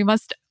 We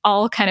must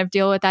all kind of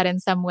deal with that in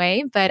some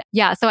way. But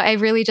yeah, so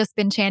I've really just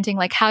been chanting,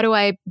 like, how do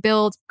I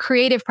build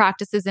creative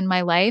practices in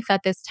my life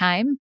at this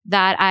time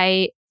that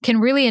I can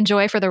really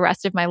enjoy for the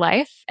rest of my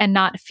life and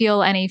not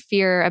feel any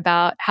fear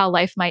about how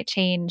life might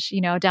change,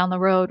 down the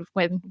road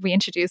when we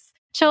introduce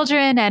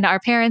children and our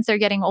parents are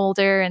getting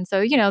older. And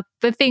so,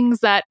 the things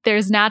that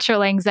there's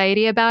natural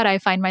anxiety about, I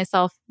find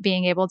myself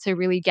being able to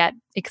really get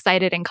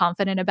excited and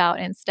confident about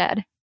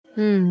instead.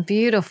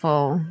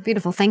 Beautiful.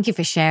 Beautiful. Thank you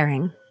for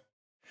sharing.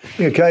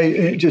 Yeah, can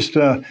I just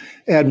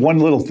add one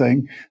little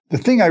thing? The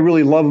thing I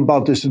really love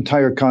about this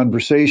entire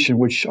conversation,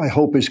 which I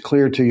hope is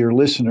clear to your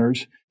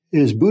listeners,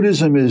 is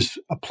Buddhism is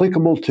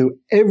applicable to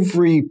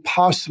every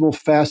possible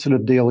facet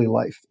of daily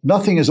life.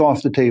 Nothing is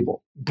off the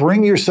table.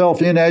 Bring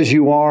yourself in as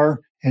you are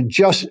and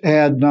just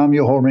add Nam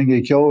Myoho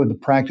Renge Kyo and the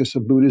practice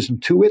of Buddhism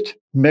to it.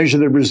 Measure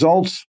the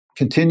results.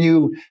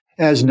 Continue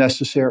as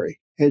necessary.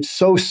 It's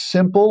so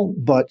simple,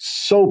 but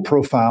so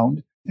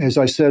profound. As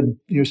I said,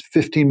 there's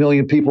 15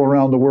 million people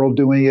around the world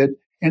doing it,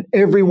 and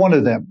every one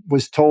of them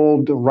was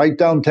told to write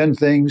down 10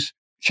 things,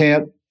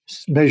 chant,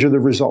 measure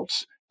the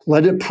results.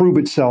 Let it prove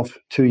itself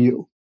to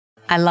you.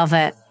 I love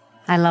it.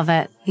 I love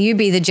it. You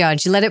be the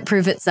judge. Let it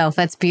prove itself.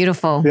 That's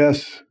beautiful.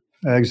 Yes,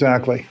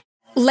 exactly.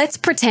 Let's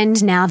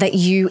pretend now that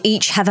you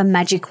each have a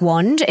magic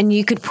wand and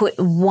you could put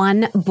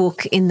one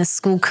book in the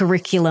school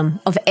curriculum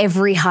of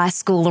every high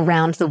school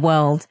around the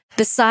world.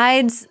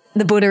 Besides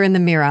the Buddha in the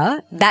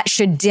mirror, that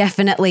should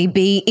definitely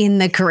be in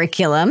the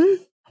curriculum.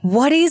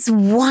 What is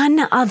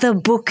one other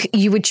book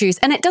you would choose?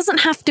 And it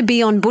doesn't have to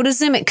be on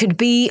Buddhism. It could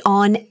be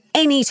on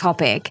any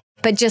topic.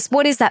 But just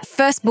what is that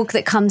first book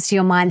that comes to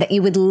your mind that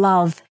you would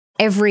love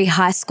every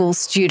high school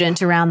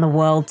student around the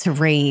world to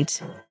read?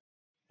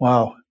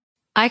 Wow.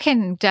 I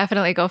can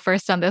definitely go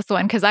first on this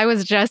one because I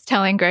was just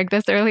telling Greg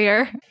this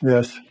earlier.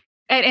 Yes.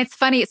 And it's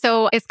funny.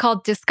 So it's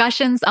called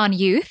Discussions on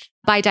Youth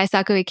by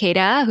Daisaku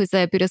Ikeda, who's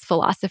a Buddhist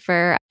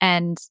philosopher.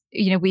 And,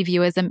 we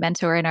view as a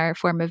mentor in our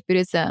form of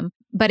Buddhism.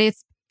 But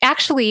it's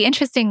actually,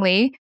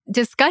 interestingly,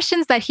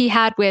 discussions that he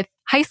had with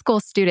high school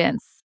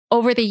students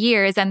over the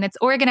years. And it's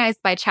organized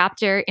by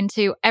chapter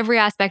into every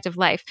aspect of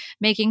life: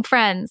 making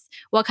friends,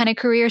 what kind of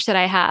career should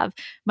I have,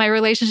 my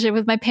relationship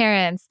with my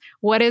parents,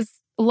 what is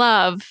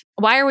love,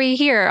 why are we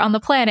here on the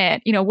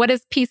planet, what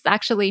does peace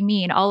actually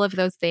mean, all of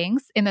those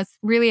things in this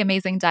really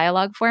amazing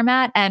dialogue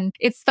format. And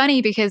it's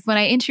funny because when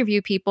I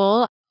interview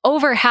people,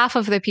 over half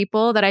of the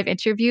people that I've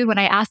interviewed, when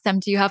I ask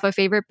them, do you have a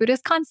favorite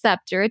Buddhist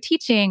concept or a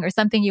teaching or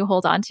something you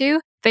hold on to,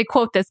 they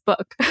quote this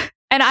book.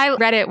 And I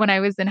read it when I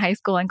was in high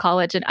school and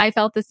college, and I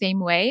felt the same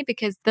way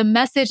because the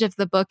message of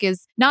the book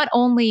is not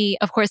only,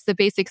 of course, the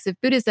basics of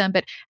Buddhism,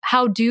 but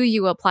how do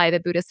you apply the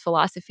Buddhist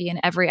philosophy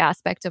in every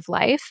aspect of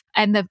life?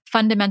 And the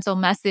fundamental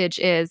message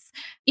is,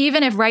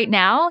 even if right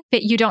now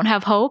that you don't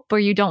have hope or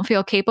you don't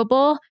feel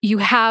capable, you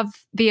have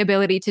the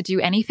ability to do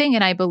anything,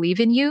 and I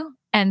believe in you.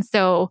 And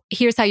so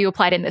here's how you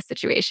apply it in this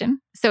situation.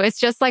 So it's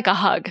just like a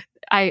hug.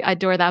 I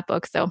adore that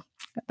book. So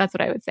that's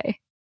what I would say.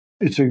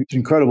 It's an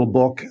incredible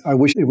book. I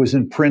wish it was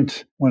in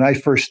print when I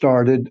first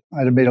started.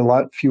 I'd have made a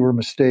lot fewer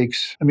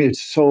mistakes. I mean,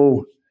 it's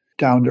so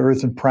down to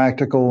earth and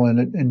practical, and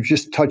it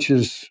just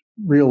touches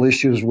real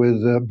issues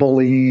with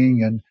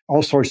bullying and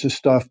all sorts of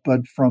stuff,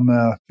 but from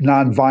a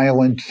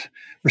nonviolent,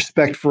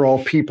 respect for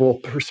all people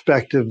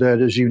perspective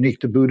that is unique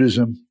to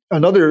Buddhism.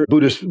 Another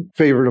Buddhist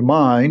favorite of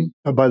mine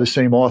by the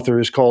same author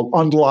is called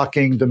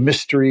Unlocking the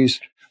Mysteries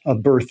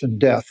of Birth and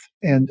Death.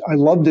 And I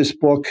love this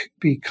book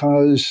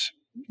because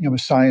I'm a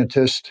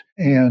scientist,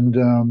 and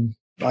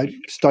I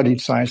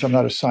studied science. I'm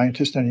not a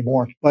scientist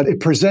anymore. But it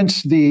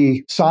presents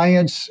the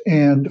science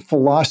and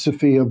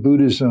philosophy of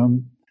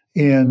Buddhism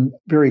in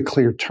very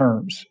clear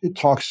terms. It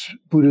talks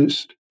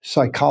Buddhist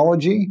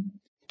psychology,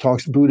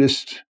 talks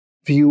Buddhist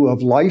view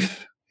of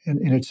life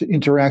and its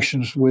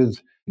interactions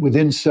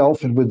within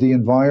self and with the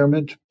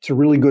environment. It's a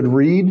really good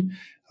read.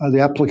 The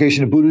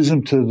application of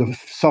Buddhism to the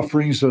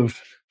sufferings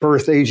of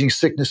birth, aging,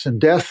 sickness, and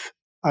death.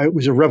 It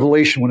was a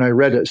revelation when I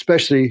read it,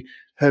 especially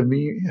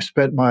having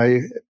spent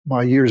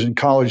my years in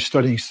college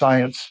studying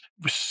science.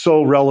 It was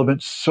so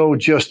relevant, so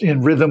just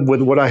in rhythm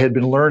with what I had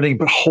been learning,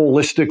 but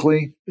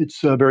holistically,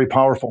 it's very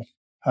powerful.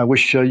 I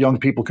wish young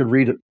people could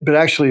read it. But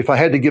actually, if I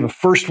had to give a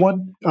first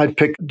one, I'd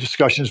pick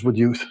Discussions with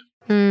Youth.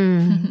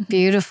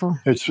 Beautiful.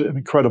 It's an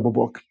incredible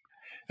book.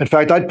 In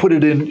fact, I'd put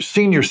it in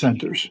senior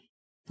centers.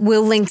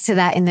 We'll link to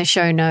that in the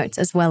show notes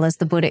as well as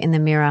the Buddha in the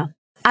Mirror.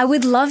 I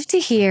would love to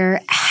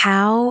hear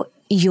how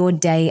your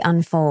day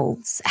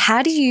unfolds.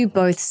 How do you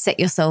both set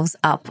yourselves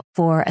up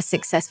for a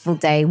successful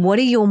day? What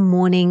are your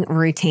morning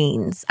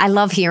routines? I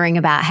love hearing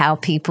about how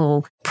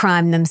people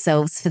prime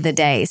themselves for the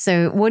day.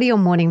 So what are your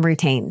morning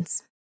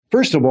routines?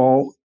 First of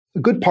all, a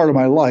good part of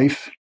my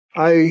life,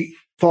 I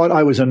thought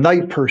I was a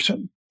night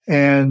person.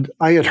 And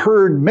I had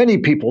heard many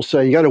people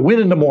say, you got to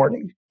win in the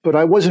morning. But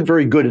I wasn't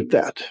very good at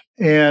that.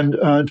 And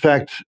in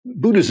fact,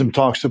 Buddhism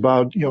talks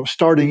about,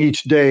 starting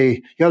each day,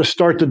 you got to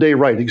start the day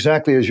right,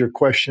 exactly as your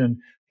question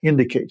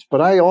indicates.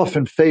 But I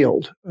often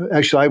failed.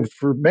 Actually,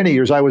 for many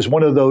years, I was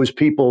one of those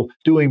people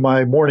doing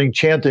my morning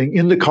chanting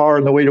in the car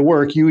on the way to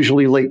work,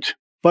 usually late.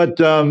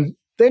 But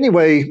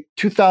anyway,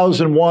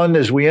 2001,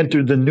 as we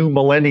entered the new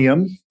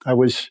millennium, I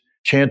was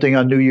chanting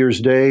on New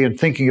Year's Day and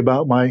thinking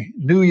about my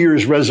New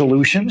Year's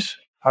resolutions,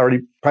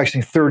 already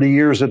practicing 30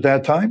 years at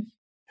that time.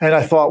 And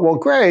I thought, well,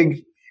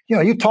 Greg,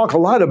 you talk a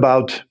lot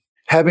about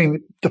having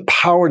the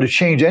power to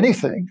change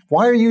anything.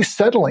 Why are you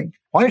settling?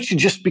 Why don't you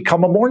just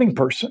become a morning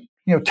person?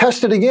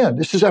 Test it again.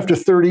 This is after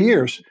 30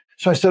 years.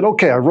 So I said,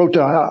 okay, I wrote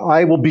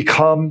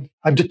down,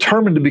 I'm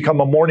determined to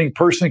become a morning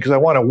person because I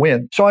want to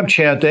win. So I'm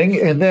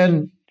chanting. And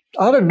then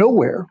out of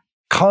nowhere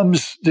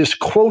comes this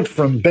quote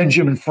from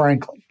Benjamin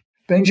Franklin.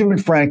 Benjamin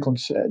Franklin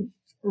said,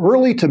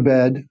 early to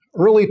bed,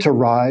 early to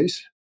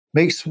rise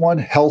makes one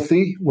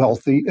healthy,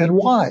 wealthy, and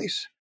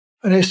wise.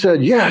 And I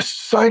said, yes,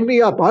 sign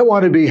me up. I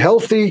want to be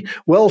healthy,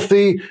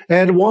 wealthy,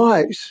 and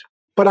wise.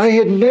 But I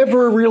had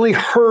never really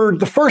heard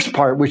the first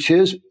part, which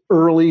is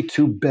early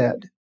to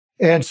bed.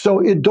 And so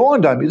it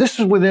dawned on me.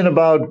 This is within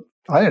about,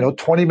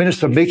 20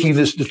 minutes of making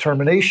this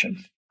determination.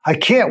 I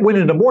can't win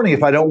in the morning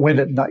if I don't win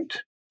at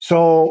night.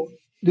 So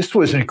this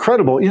was an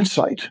incredible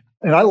insight.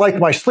 And I like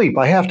my sleep.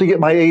 I have to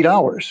get my 8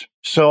 hours.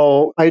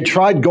 So I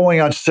tried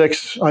going on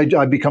 6.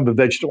 I become a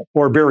vegetable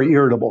or very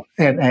irritable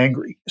and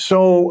angry.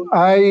 So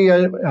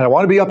I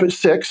want to be up at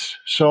 6.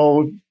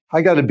 So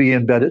I got to be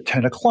in bed at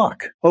 10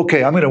 o'clock.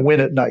 Okay, I'm going to win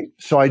at night.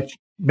 So I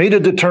made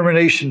a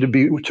determination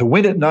to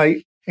win at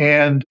night.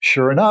 And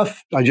sure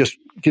enough, I just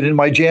get in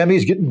my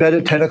jammies, get in bed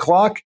at 10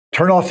 o'clock,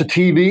 turn off the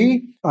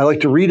TV. I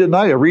like to read at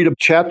night. I read a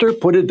chapter,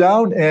 put it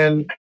down,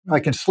 and I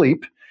can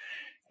sleep.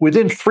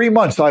 Within 3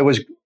 months, I was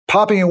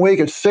popping awake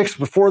at 6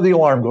 before the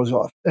alarm goes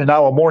off, and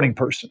now a morning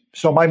person.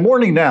 So my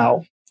morning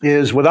now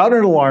is without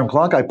an alarm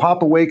clock. I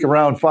pop awake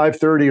around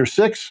 5:30 or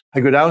 6.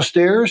 I go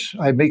downstairs.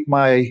 I make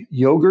my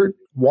yogurt,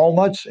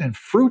 walnuts, and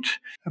fruit.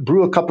 I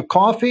brew a cup of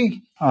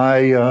coffee.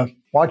 I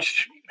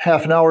watch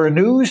half an hour of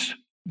news.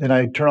 Then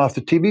I turn off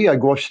the TV. I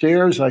go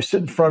upstairs. I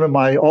sit in front of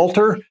my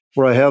altar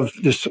where I have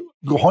this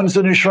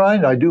Gohonzon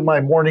shrine. I do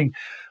my morning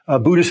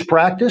Buddhist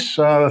practice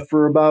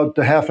for about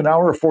a half an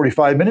hour or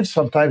 45 minutes,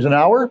 sometimes an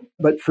hour,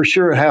 but for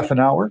sure half an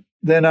hour.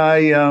 Then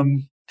I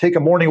take a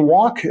morning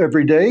walk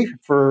every day.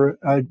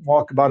 I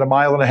walk about 1.5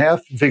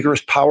 miles,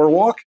 vigorous power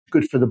walk,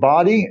 good for the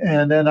body.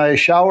 And then I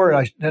shower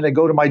and then I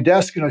go to my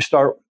desk and I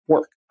start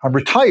work. I'm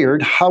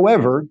retired.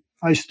 However,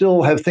 I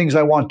still have things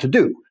I want to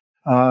do.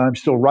 I'm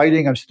still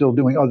writing. I'm still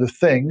doing other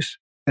things.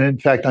 And in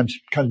fact, I'm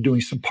kind of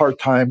doing some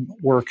part-time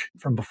work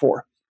from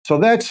before. So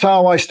that's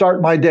how I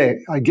start my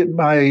day. I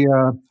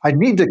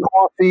need the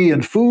coffee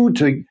and food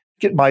to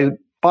get my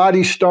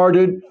body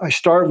started. I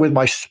start with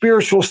my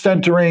spiritual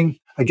centering.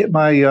 I get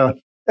my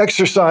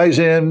exercise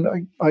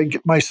in. I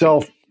get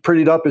myself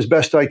prettied up as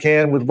best I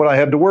can with what I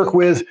have to work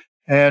with,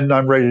 and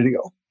I'm ready to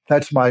go.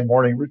 That's my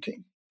morning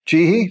routine.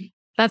 Jihii?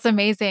 That's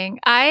amazing.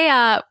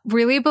 I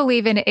really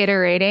believe in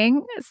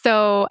iterating.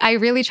 So I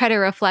really try to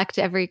reflect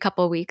every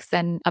couple of weeks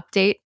and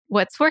update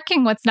what's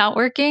working, what's not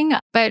working.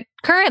 But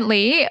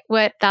currently,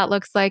 what that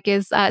looks like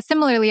is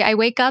similarly, I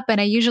wake up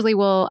and I usually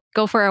will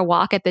go for a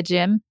walk at the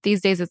gym. These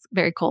days, it's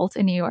very cold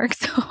in New York.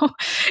 So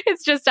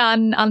it's just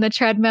on the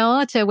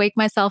treadmill to wake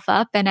myself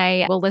up. And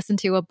I will listen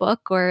to a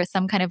book or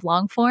some kind of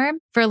long form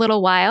for a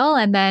little while.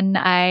 And then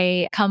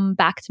I come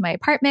back to my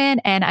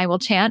apartment and I will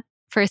chant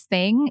first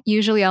thing.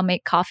 Usually I'll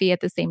make coffee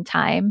at the same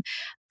time.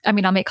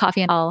 I'll make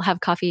coffee and I'll have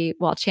coffee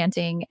while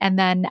chanting. And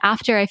then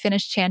after I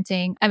finish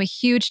chanting, I'm a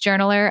huge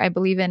journaler. I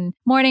believe in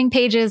morning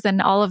pages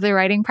and all of the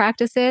writing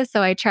practices.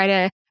 So I try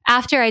to,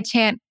 after I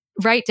chant,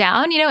 write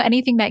down,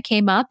 anything that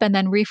came up and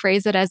then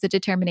rephrase it as a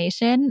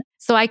determination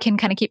so I can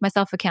kind of keep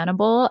myself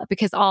accountable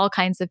because all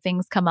kinds of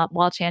things come up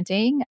while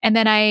chanting. And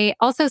then I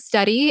also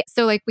study.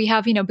 So like we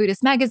have,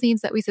 Buddhist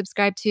magazines that we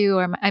subscribe to,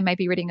 or I might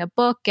be reading a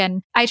book.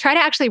 And I try to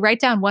actually write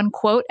down one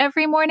quote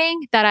every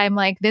morning that I'm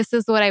like, this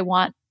is what I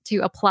want to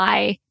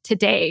apply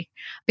today,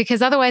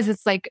 because otherwise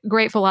it's like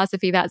great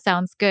philosophy that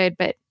sounds good,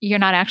 but you're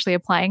not actually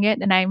applying it.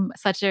 And I'm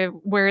such a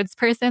words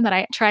person that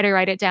I try to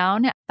write it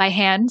down by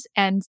hand.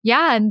 And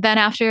then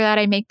after that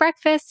I make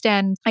breakfast,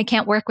 and I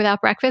can't work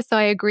without breakfast. So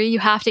I agree, you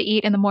have to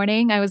eat in the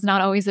morning. I was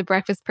not always a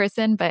breakfast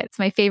person, but it's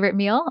my favorite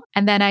meal.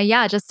 And then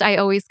I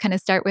always kind of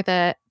start with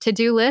a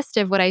to-do list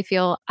of what I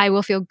feel I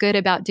will feel good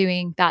about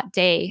doing that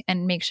day,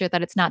 and make sure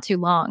that it's not too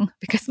long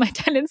because my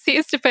tendency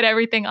is to put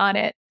everything on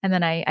it. And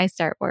then I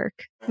start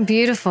work.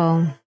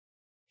 Beautiful.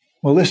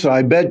 Well, listen,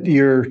 I bet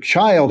your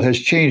child has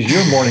changed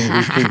your morning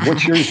routine.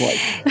 What's yours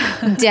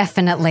like?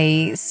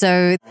 Definitely.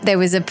 So there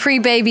was a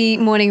pre-baby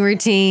morning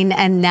routine,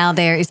 and now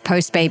there is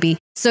post-baby.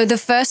 So the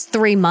first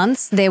 3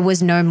 months, there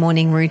was no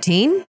morning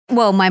routine.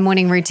 Well, my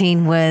morning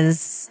routine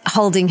was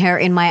holding her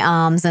in my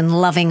arms and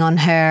loving on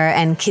her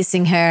and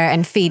kissing her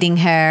and feeding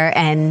her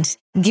and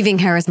giving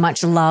her as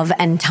much love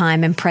and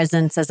time and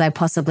presence as I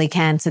possibly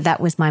can. So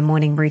that was my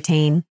morning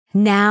routine.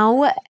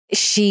 Now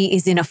she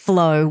is in a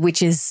flow,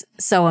 which is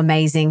so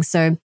amazing.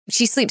 So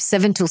she sleeps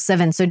 7 till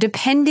 7. So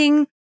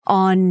depending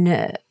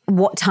on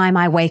what time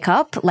I wake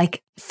up,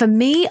 like for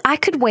me, I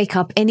could wake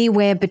up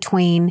anywhere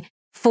between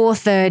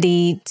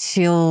 4:30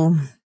 till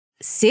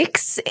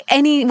 6,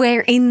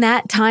 anywhere in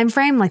that time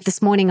frame. Like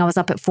this morning I was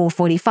up at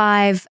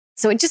 4:45.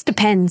 So it just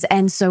depends.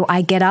 And so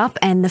I get up,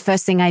 and the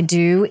first thing I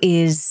do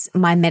is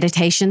my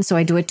meditation. So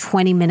I do a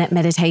 20-minute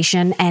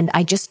meditation, and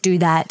I just do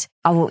that.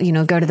 I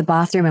will, go to the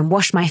bathroom and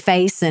wash my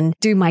face and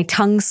do my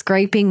tongue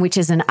scraping, which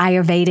is an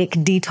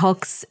Ayurvedic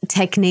detox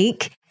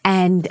technique,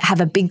 and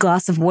have a big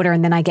glass of water.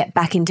 And then I get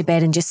back into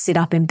bed and just sit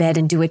up in bed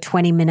and do a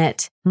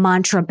 20-minute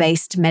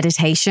mantra-based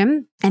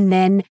meditation. And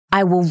then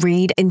I will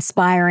read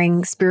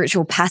inspiring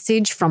spiritual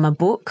passage from a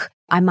book.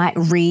 I might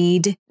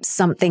read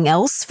something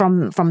else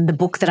from the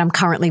book that I'm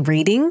currently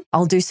reading.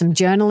 I'll do some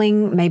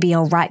journaling. Maybe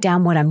I'll write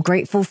down what I'm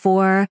grateful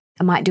for.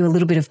 I might do a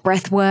little bit of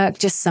breath work,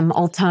 just some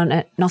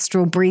alternate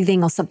nostril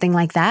breathing or something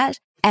like that.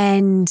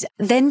 And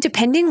then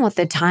depending what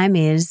the time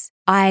is,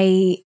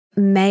 I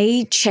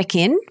may check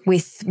in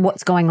with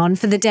what's going on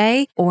for the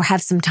day, or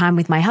have some time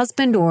with my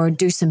husband, or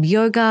do some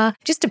yoga,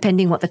 just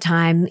depending what the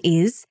time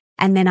is.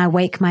 And then I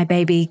wake my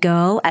baby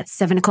girl at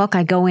 7 o'clock.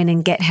 I go in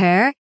and get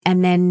her.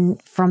 And then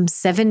from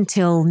 7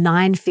 till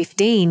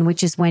 9:15,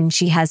 which is when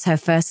she has her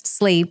first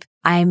sleep,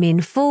 I am in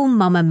full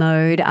mama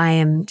mode. I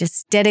am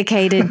just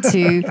dedicated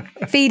to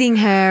feeding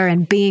her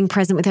and being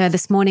present with her.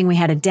 This morning we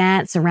had a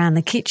dance around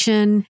the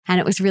kitchen, and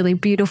it was really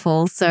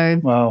beautiful. So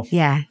Wow.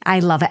 Yeah,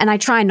 I love it. And I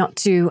try not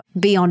to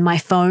be on my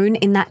phone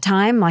in that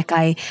time. Like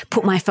I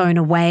put my phone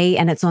away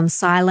and it's on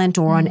silent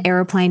or on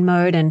airplane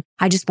mode. And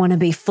I just want to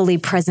be fully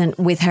present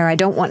with her. I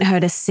don't want her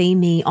to see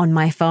me on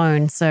my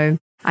phone. So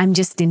I'm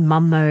just in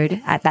mum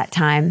mode at that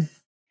time.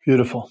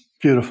 Beautiful.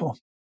 Beautiful.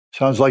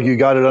 Sounds like you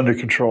got it under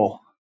control.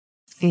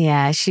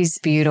 Yeah, she's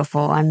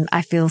beautiful.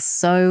 I feel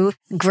so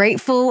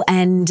grateful,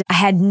 and I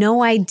had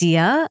no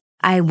idea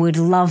I would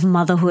love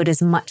motherhood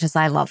as much as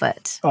I love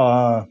it.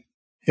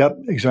 Yep,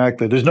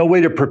 exactly. There's no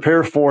way to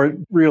prepare for it,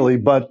 really,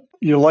 but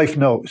your life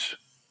knows.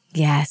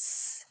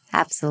 Yes,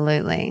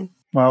 absolutely.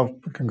 Well,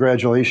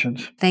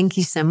 congratulations. Thank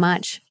you so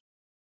much.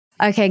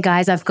 Okay,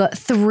 guys, I've got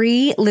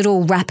 3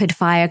 little rapid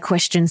fire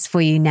questions for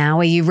you now.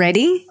 Are you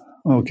ready?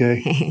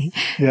 Okay.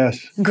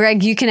 Yes.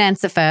 Greg, you can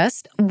answer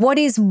first. What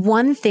is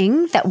one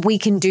thing that we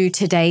can do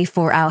today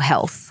for our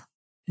health?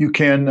 You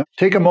can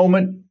take a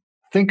moment,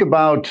 think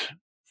about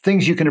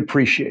things you can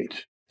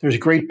appreciate. There's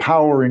great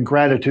power in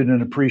gratitude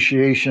and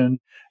appreciation.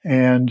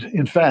 And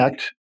in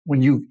fact,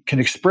 when you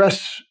can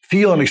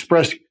feel and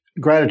express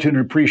gratitude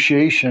and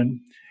appreciation,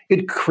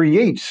 it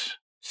creates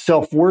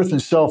self-worth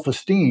and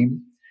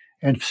self-esteem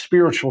and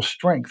spiritual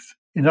strength.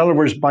 In other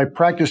words, by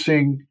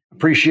practicing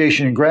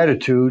appreciation and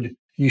gratitude,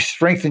 you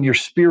strengthen your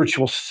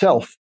spiritual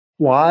self.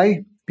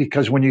 Why?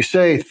 Because when you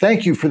say,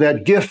 thank you for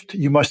that gift,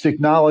 you must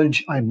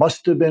acknowledge I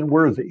must have been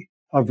worthy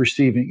of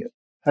receiving it.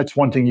 That's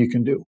one thing you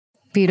can do.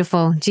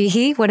 Beautiful.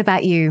 Jihii, what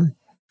about you?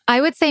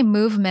 I would say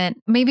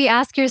movement. Maybe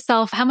ask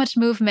yourself how much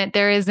movement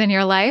there is in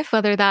your life,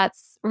 whether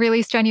that's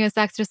really strenuous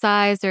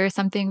exercise or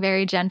something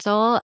very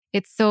gentle.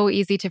 It's so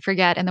easy to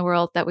forget in the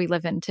world that we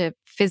live in to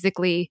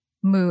physically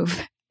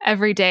move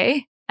every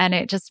day. And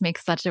it just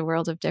makes such a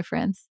world of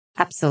difference.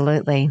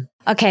 Absolutely.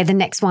 Okay, the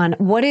next one.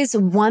 What is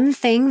one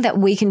thing that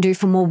we can do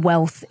for more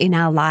wealth in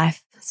our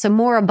life? So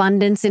more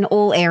abundance in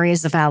all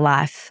areas of our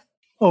life.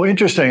 Oh,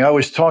 interesting. I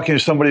was talking to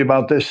somebody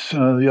about this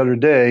the other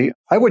day.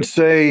 I would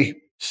say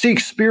seek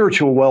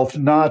spiritual wealth,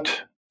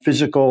 not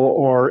physical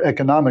or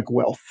economic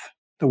wealth.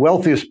 The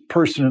wealthiest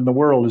person in the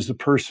world is the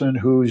person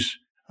who's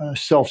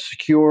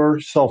self-secure,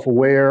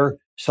 self-aware,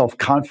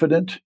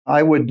 self-confident.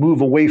 I would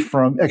move away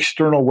from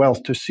external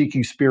wealth to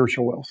seeking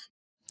spiritual wealth.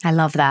 I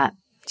love that.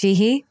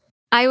 Jihii?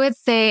 I would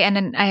say, and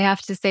then I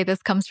have to say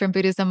this comes from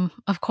Buddhism,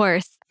 of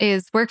course,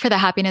 is work for the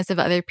happiness of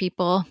other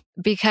people.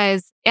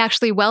 Because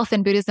actually, wealth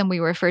in Buddhism we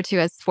refer to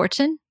as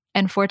fortune.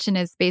 And fortune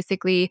is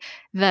basically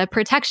the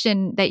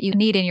protection that you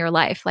need in your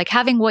life. Like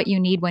having what you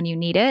need when you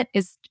need it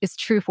is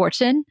true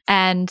fortune.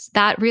 And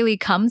that really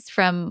comes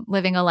from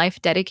living a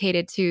life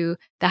dedicated to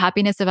the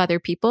happiness of other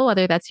people,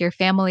 whether that's your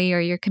family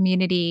or your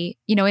community,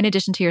 in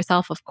addition to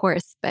yourself, of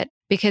course. But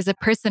because a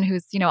person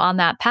who's, on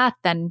that path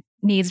then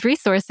needs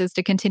resources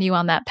to continue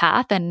on that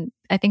path. And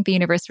I think the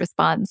universe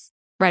responds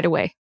right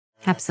away.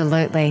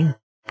 Absolutely.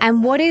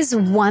 And what is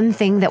one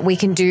thing that we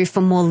can do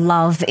for more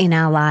love in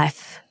our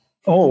life?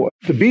 Oh,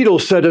 the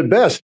Beatles said it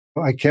best.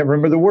 I can't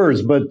remember the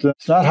words, but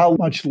it's not how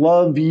much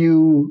love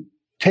you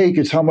take,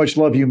 it's how much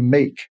love you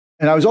make.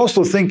 And I was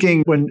also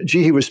thinking when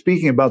Jihii was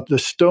speaking about the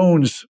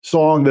Stones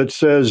song that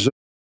says,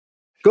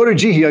 go to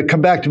Jihii,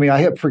 come back to me.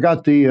 I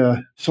forgot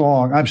the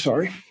song. I'm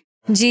sorry.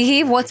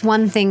 Jihii, what's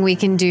one thing we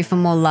can do for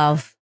more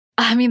love?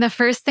 I mean, the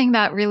first thing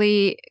that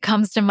really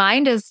comes to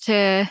mind is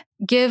to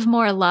give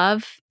more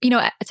love,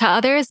 to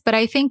others. But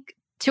I think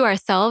to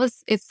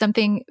ourselves, it's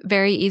something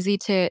very easy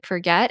to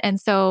forget. And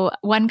so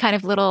one kind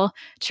of little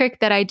trick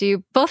that I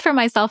do, both for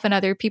myself and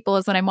other people,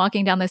 is when I'm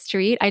walking down the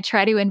street, I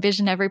try to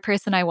envision every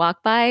person I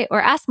walk by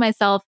or ask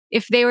myself,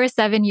 if they were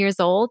 7 years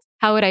old,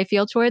 how would I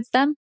feel towards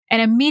them?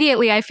 And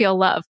immediately I feel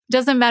love.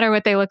 Doesn't matter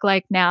what they look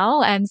like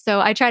now. And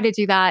so I try to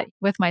do that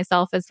with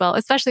myself as well,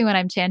 especially when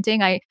I'm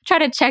chanting. I try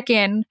to check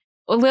in,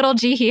 little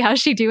Jihii, how's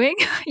she doing?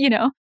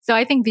 So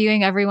I think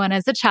viewing everyone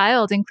as a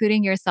child,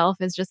 including yourself,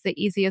 is just the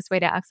easiest way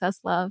to access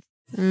love.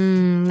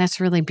 That's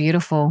really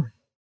beautiful.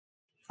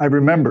 I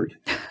remembered.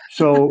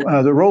 So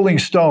the Rolling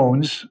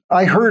Stones,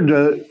 I heard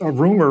a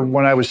rumor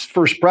when I was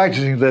first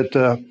practicing that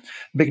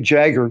Mick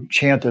Jagger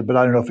chanted, but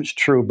I don't know if it's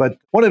true. But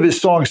one of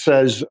his songs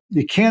says,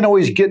 you can't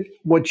always get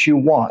what you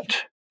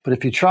want, but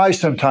if you try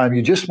sometime,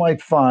 you just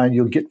might find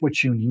you'll get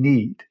what you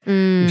need.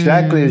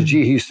 Exactly as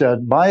Jihii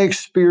said, my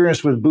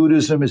experience with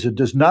Buddhism is it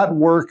does not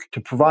work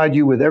to provide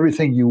you with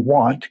everything you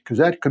want, because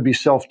that could be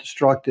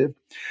self-destructive.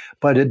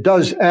 But it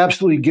does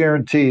absolutely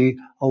guarantee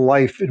a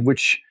life in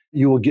which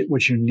you will get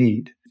what you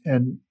need.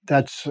 And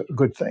that's a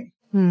good thing.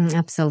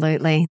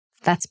 Absolutely.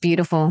 That's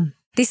beautiful.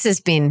 This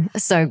has been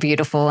so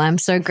beautiful. I'm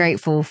so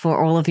grateful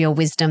for all of your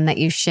wisdom that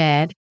you've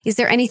shared. Is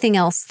there anything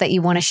else that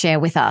you want to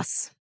share with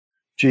us?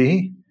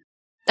 Jihii?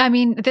 I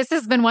mean, this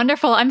has been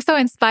wonderful. I'm so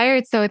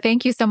inspired. So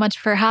thank you so much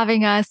for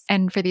having us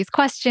and for these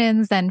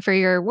questions and for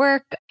your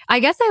work. I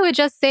guess I would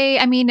just say,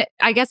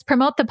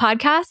 promote the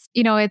podcast.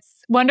 It's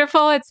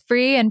wonderful. It's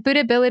free. And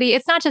Buddhability,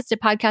 it's not just a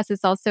podcast.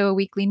 It's also a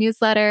weekly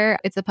newsletter.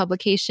 It's a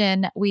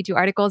publication. We do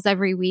articles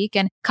every week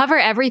and cover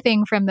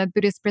everything from the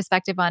Buddhist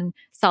perspective on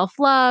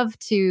self-love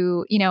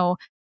to,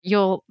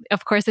 you'll,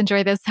 of course,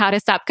 enjoy this, how to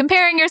stop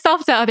comparing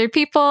yourself to other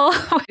people,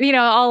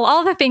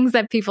 all the things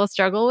that people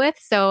struggle with.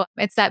 So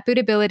it's at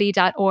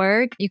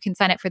buddhability.org. You can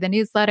sign up for the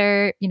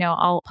newsletter,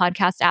 all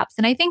podcast apps.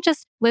 And I think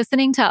just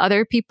listening to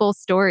other people's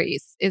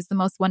stories is the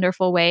most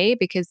wonderful way,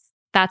 because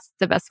that's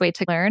the best way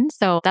to learn.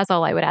 So that's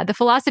all I would add. The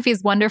philosophy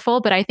is wonderful,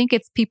 but I think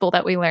it's people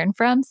that we learn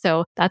from.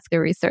 So that's the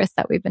resource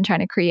that we've been trying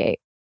to create.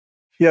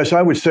 Yes,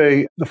 I would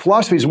say the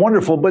philosophy is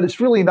wonderful, but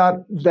it's really not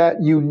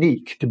that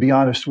unique, to be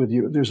honest with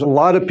you. There's a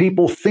lot of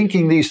people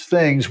thinking these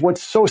things.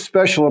 What's so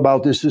special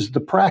about this is the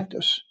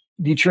practice.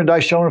 Nichiren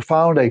Daishonin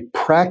found a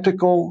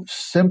practical,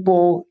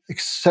 simple,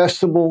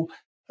 accessible,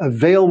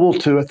 available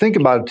to, think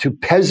about it, to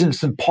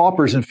peasants and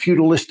paupers in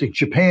feudalistic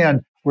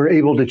Japan were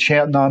able to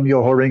chant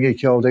Nam-myoho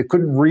Renge-kyo. They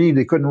couldn't read,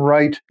 they couldn't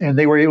write, and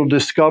they were able to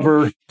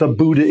discover the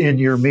Buddha in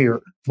your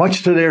mirror.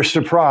 Much to their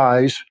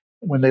surprise,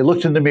 when they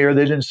looked in the mirror,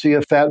 they didn't see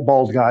a fat,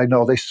 bald guy.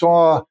 No, they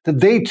saw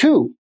that they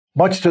too,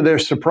 much to their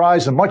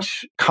surprise and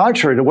much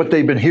contrary to what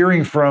they've been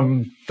hearing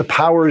from the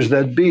powers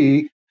that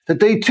be, that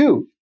they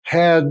too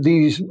had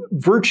these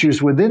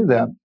virtues within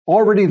them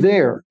already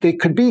there. They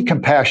could be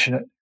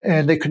compassionate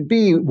and they could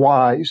be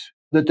wise,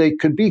 that they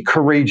could be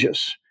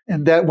courageous.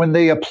 And that when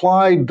they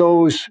applied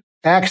those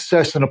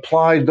access and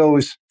applied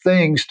those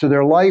things to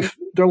their life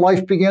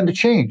began to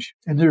change.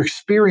 And their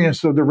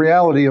experience of the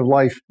reality of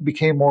life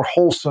became more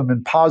wholesome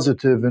and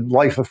positive and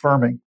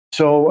life-affirming.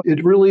 So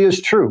it really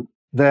is true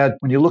that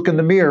when you look in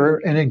the mirror,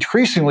 and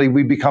increasingly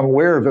we become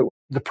aware of it,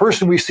 the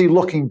person we see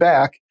looking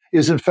back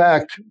is in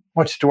fact,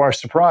 much to our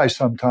surprise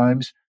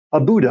sometimes, a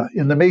Buddha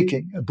in the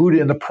making, a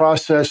Buddha in the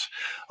process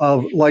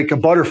of, like a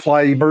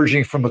butterfly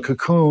emerging from a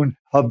cocoon,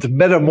 of the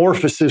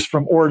metamorphosis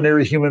from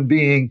ordinary human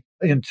being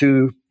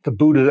into the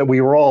Buddha that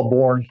we were all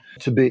born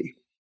to be.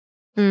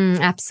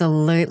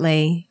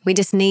 Absolutely. We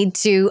just need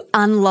to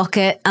unlock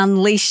it,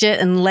 unleash it,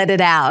 and let it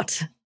out.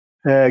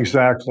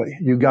 Exactly.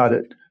 You got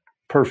it.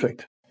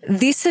 Perfect.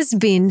 This has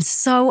been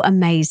so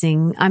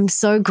amazing. I'm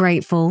so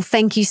grateful.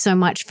 Thank you so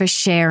much for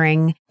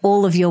sharing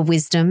all of your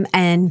wisdom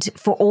and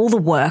for all the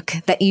work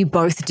that you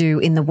both do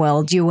in the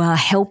world. You are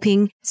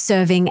helping,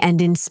 serving,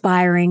 and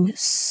inspiring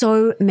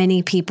so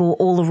many people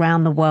all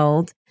around the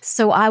world.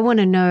 So I want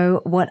to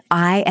know what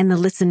I and the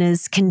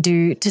listeners can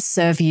do to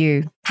serve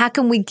you. How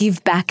can we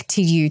give back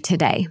to you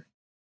today?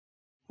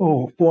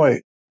 Oh,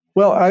 boy.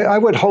 Well, I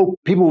would hope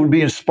people would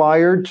be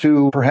inspired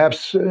to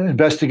perhaps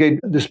investigate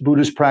this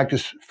Buddhist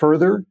practice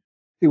further.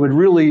 It would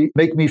really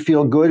make me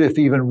feel good if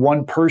even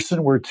one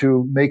person were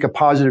to make a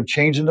positive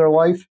change in their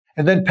life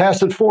and then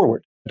pass it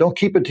forward. Don't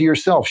keep it to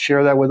yourself.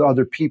 Share that with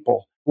other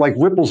people. Like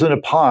ripples in a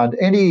pond,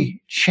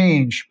 any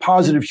change,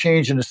 positive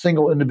change in a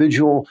single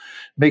individual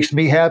makes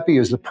me happy,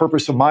 is the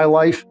purpose of my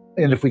life.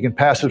 And if we can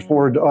pass it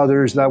forward to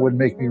others, that would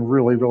make me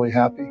really, really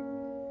happy.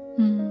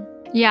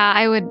 Yeah,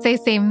 I would say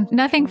same.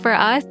 Nothing for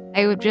us.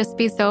 I would just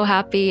be so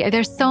happy.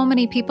 There's so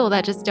many people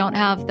that just don't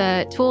have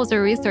the tools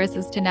or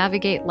resources to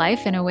navigate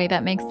life in a way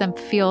that makes them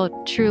feel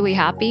truly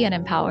happy and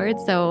empowered.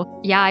 So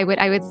yeah, I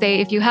would say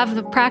if you have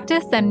the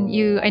practice and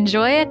you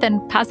enjoy it,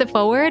 then pass it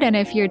forward. And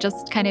if you're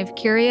just kind of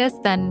curious,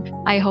 then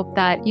I hope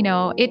that,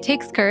 it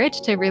takes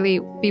courage to really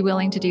be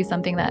willing to do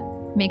something that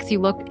makes you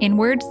look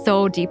inward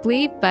so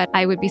deeply. But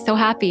I would be so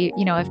happy,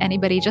 if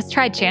anybody just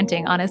tried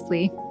chanting,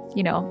 honestly,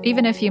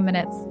 even a few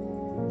minutes.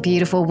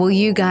 Beautiful. Well,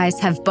 you guys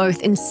have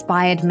both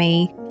inspired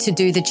me to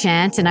do the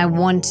chant, and I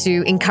want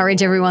to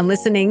encourage everyone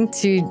listening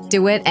to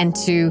do it and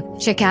to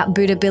check out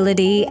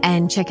Buddhability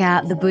and check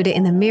out the Buddha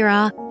in the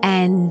Mirror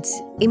and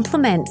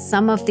implement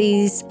some of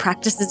these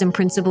practices and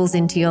principles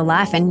into your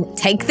life and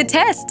take the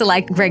test,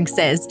 like Greg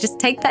says. Just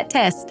take that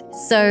test.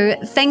 So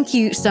thank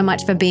you so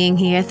much for being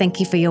here. Thank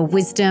you for your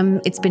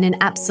wisdom. It's been an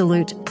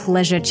absolute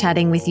pleasure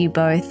chatting with you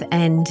both,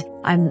 and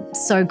I'm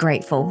so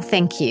grateful.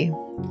 Thank you.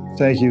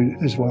 Thank you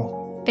as well.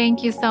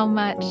 Thank you so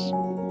much.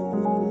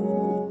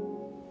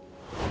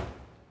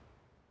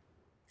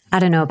 I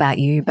don't know about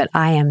you, but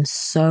I am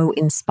so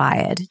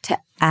inspired to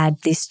add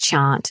this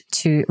chant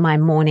to my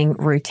morning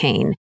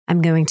routine.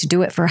 I'm going to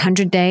do it for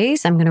 100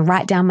 days. I'm going to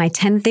write down my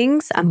 10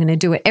 things. I'm going to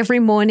do it every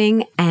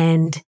morning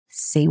and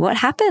see what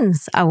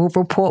happens. I will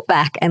report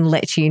back and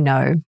let you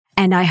know.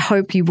 And I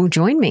hope you will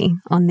join me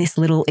on this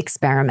little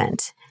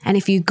experiment. And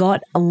if you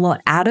got a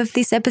lot out of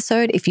this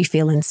episode, if you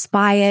feel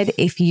inspired,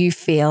 if you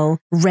feel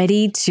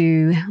ready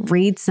to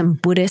read some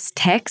Buddhist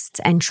texts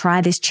and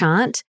try this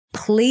chant,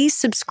 please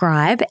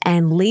subscribe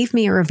and leave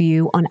me a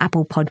review on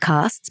Apple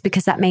Podcasts,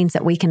 because that means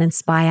that we can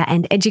inspire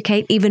and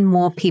educate even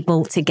more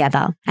people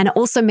together. And it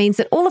also means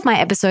that all of my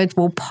episodes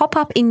will pop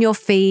up in your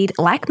feed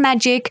like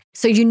magic,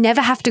 so you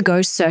never have to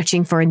go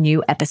searching for a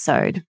new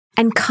episode.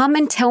 And come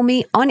and tell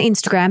me on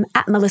Instagram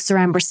at Melissa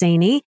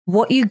Ambrosini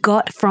what you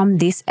got from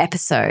this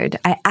episode.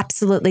 I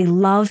absolutely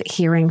love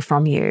hearing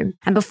from you.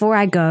 And before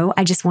I go,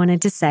 I just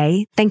wanted to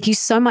say thank you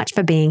so much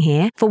for being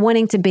here, for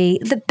wanting to be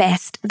the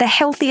best, the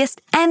healthiest,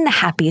 and the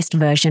happiest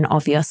version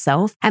of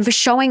yourself, and for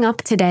showing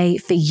up today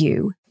for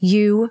you.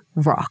 You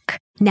rock.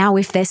 Now,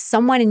 if there's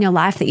someone in your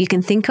life that you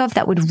can think of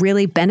that would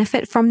really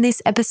benefit from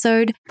this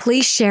episode,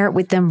 please share it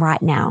with them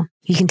right now.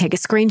 You can take a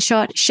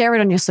screenshot, share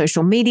it on your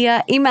social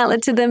media, email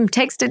it to them,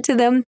 text it to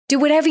them. Do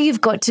whatever you've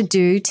got to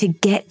do to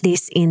get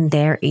this in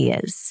their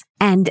ears.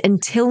 And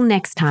until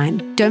next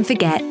time, don't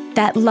forget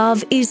that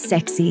love is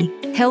sexy,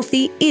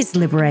 healthy is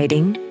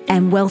liberating,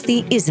 and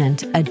wealthy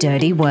isn't a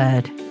dirty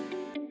word.